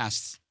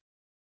podcasts.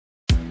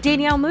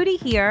 Danielle Moody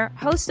here,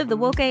 host of the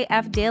Woke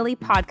AF Daily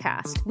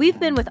podcast. We've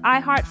been with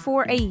iHeart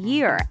for a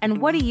year,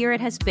 and what a year it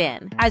has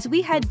been. As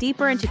we head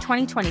deeper into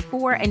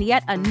 2024 and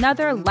yet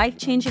another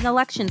life-changing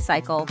election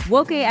cycle,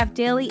 Woke AF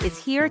Daily is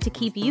here to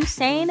keep you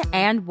sane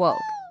and woke.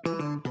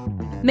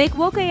 Make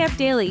Woke AF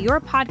Daily your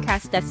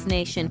podcast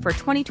destination for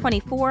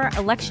 2024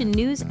 election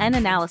news and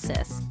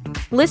analysis.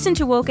 Listen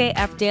to Woke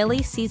AF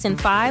Daily Season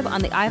 5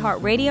 on the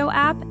iHeartRadio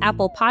app,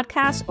 Apple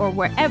Podcasts, or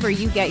wherever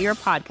you get your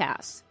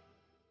podcasts.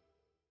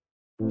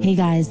 Hey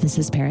guys, this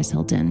is Paris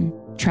Hilton.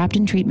 Trapped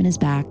in Treatment is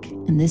back,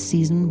 and this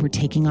season we're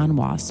taking on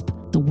WASP,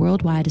 the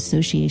Worldwide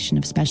Association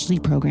of Specialty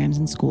Programs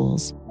in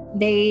Schools.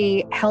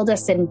 They held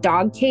us in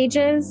dog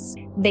cages.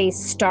 They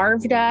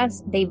starved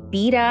us. They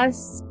beat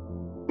us.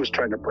 Was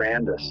trying to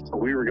brand us. So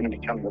we were going to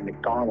become the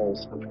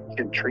McDonald's of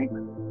kid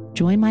treatment.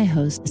 Join my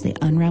host as they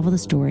unravel the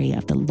story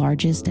of the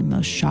largest and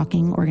most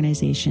shocking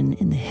organization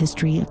in the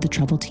history of the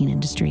troubled teen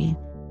industry.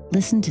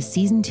 Listen to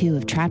Season 2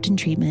 of Trapped in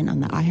Treatment on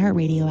the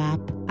iHeartRadio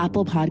app,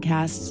 Apple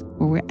Podcasts,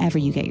 or wherever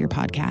you get your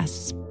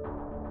podcasts.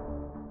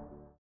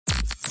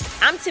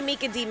 I'm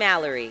Tamika D.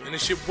 Mallory. And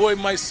it's your boy,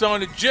 my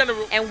son, the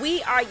General. And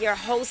we are your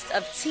hosts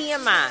of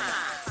TMI.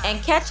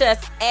 And catch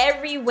us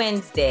every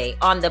Wednesday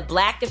on the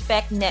Black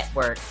Effect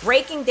Network,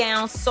 breaking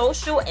down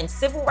social and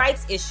civil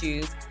rights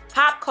issues,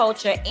 pop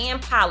culture, and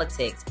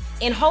politics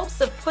in hopes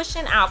of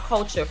pushing our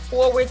culture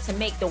forward to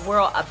make the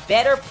world a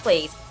better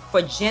place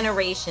for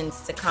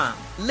generations to come.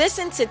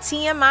 Listen to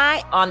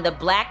TMI on the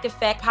Black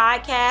Effect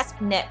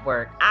Podcast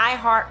Network,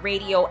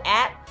 iHeartRadio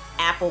app,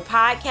 Apple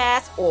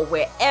Podcasts, or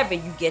wherever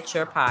you get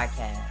your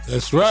podcasts.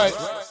 That's right.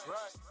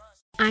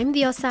 I'm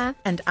Diosa.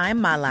 And I'm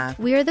Mala.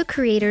 We are the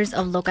creators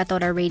of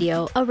Locatora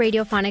Radio, a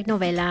radiophonic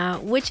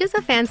novela, which is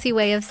a fancy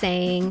way of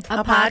saying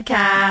a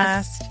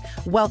podcast.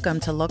 Welcome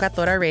to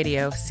Locatora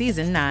Radio,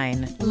 Season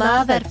 9.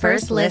 Love at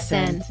first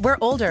listen. We're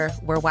older,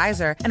 we're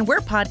wiser, and we're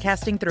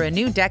podcasting through a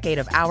new decade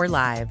of our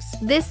lives.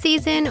 This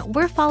season,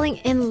 we're falling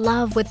in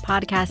love with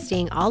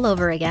podcasting all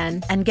over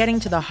again. And getting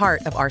to the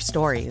heart of our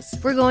stories.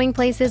 We're going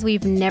places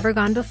we've never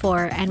gone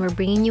before, and we're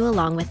bringing you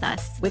along with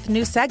us. With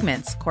new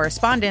segments,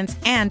 correspondence,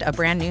 and a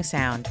brand new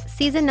sound.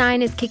 Season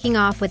 9 is kicking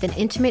off with an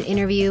intimate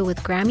interview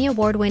with Grammy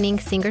Award-winning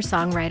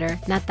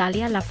singer-songwriter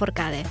Natalia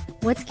Lafourcade.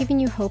 What's giving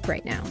you hope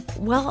right now?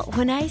 Well,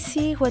 when I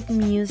see what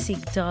music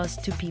does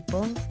to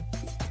people,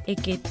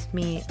 it gives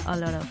me a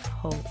lot of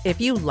hope.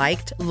 If you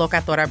liked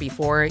Locatora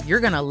before,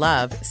 you're going to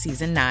love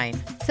Season 9.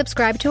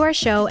 Subscribe to our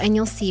show and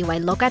you'll see why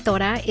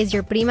Locatora is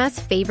your prima's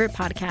favorite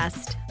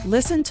podcast.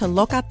 Listen to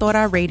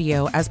Locatora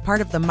Radio as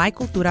part of the My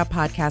Cultura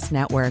Podcast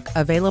Network,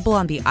 available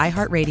on the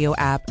iHeartRadio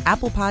app,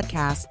 Apple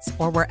Podcasts,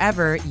 or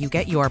wherever you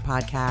get your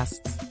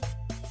podcasts.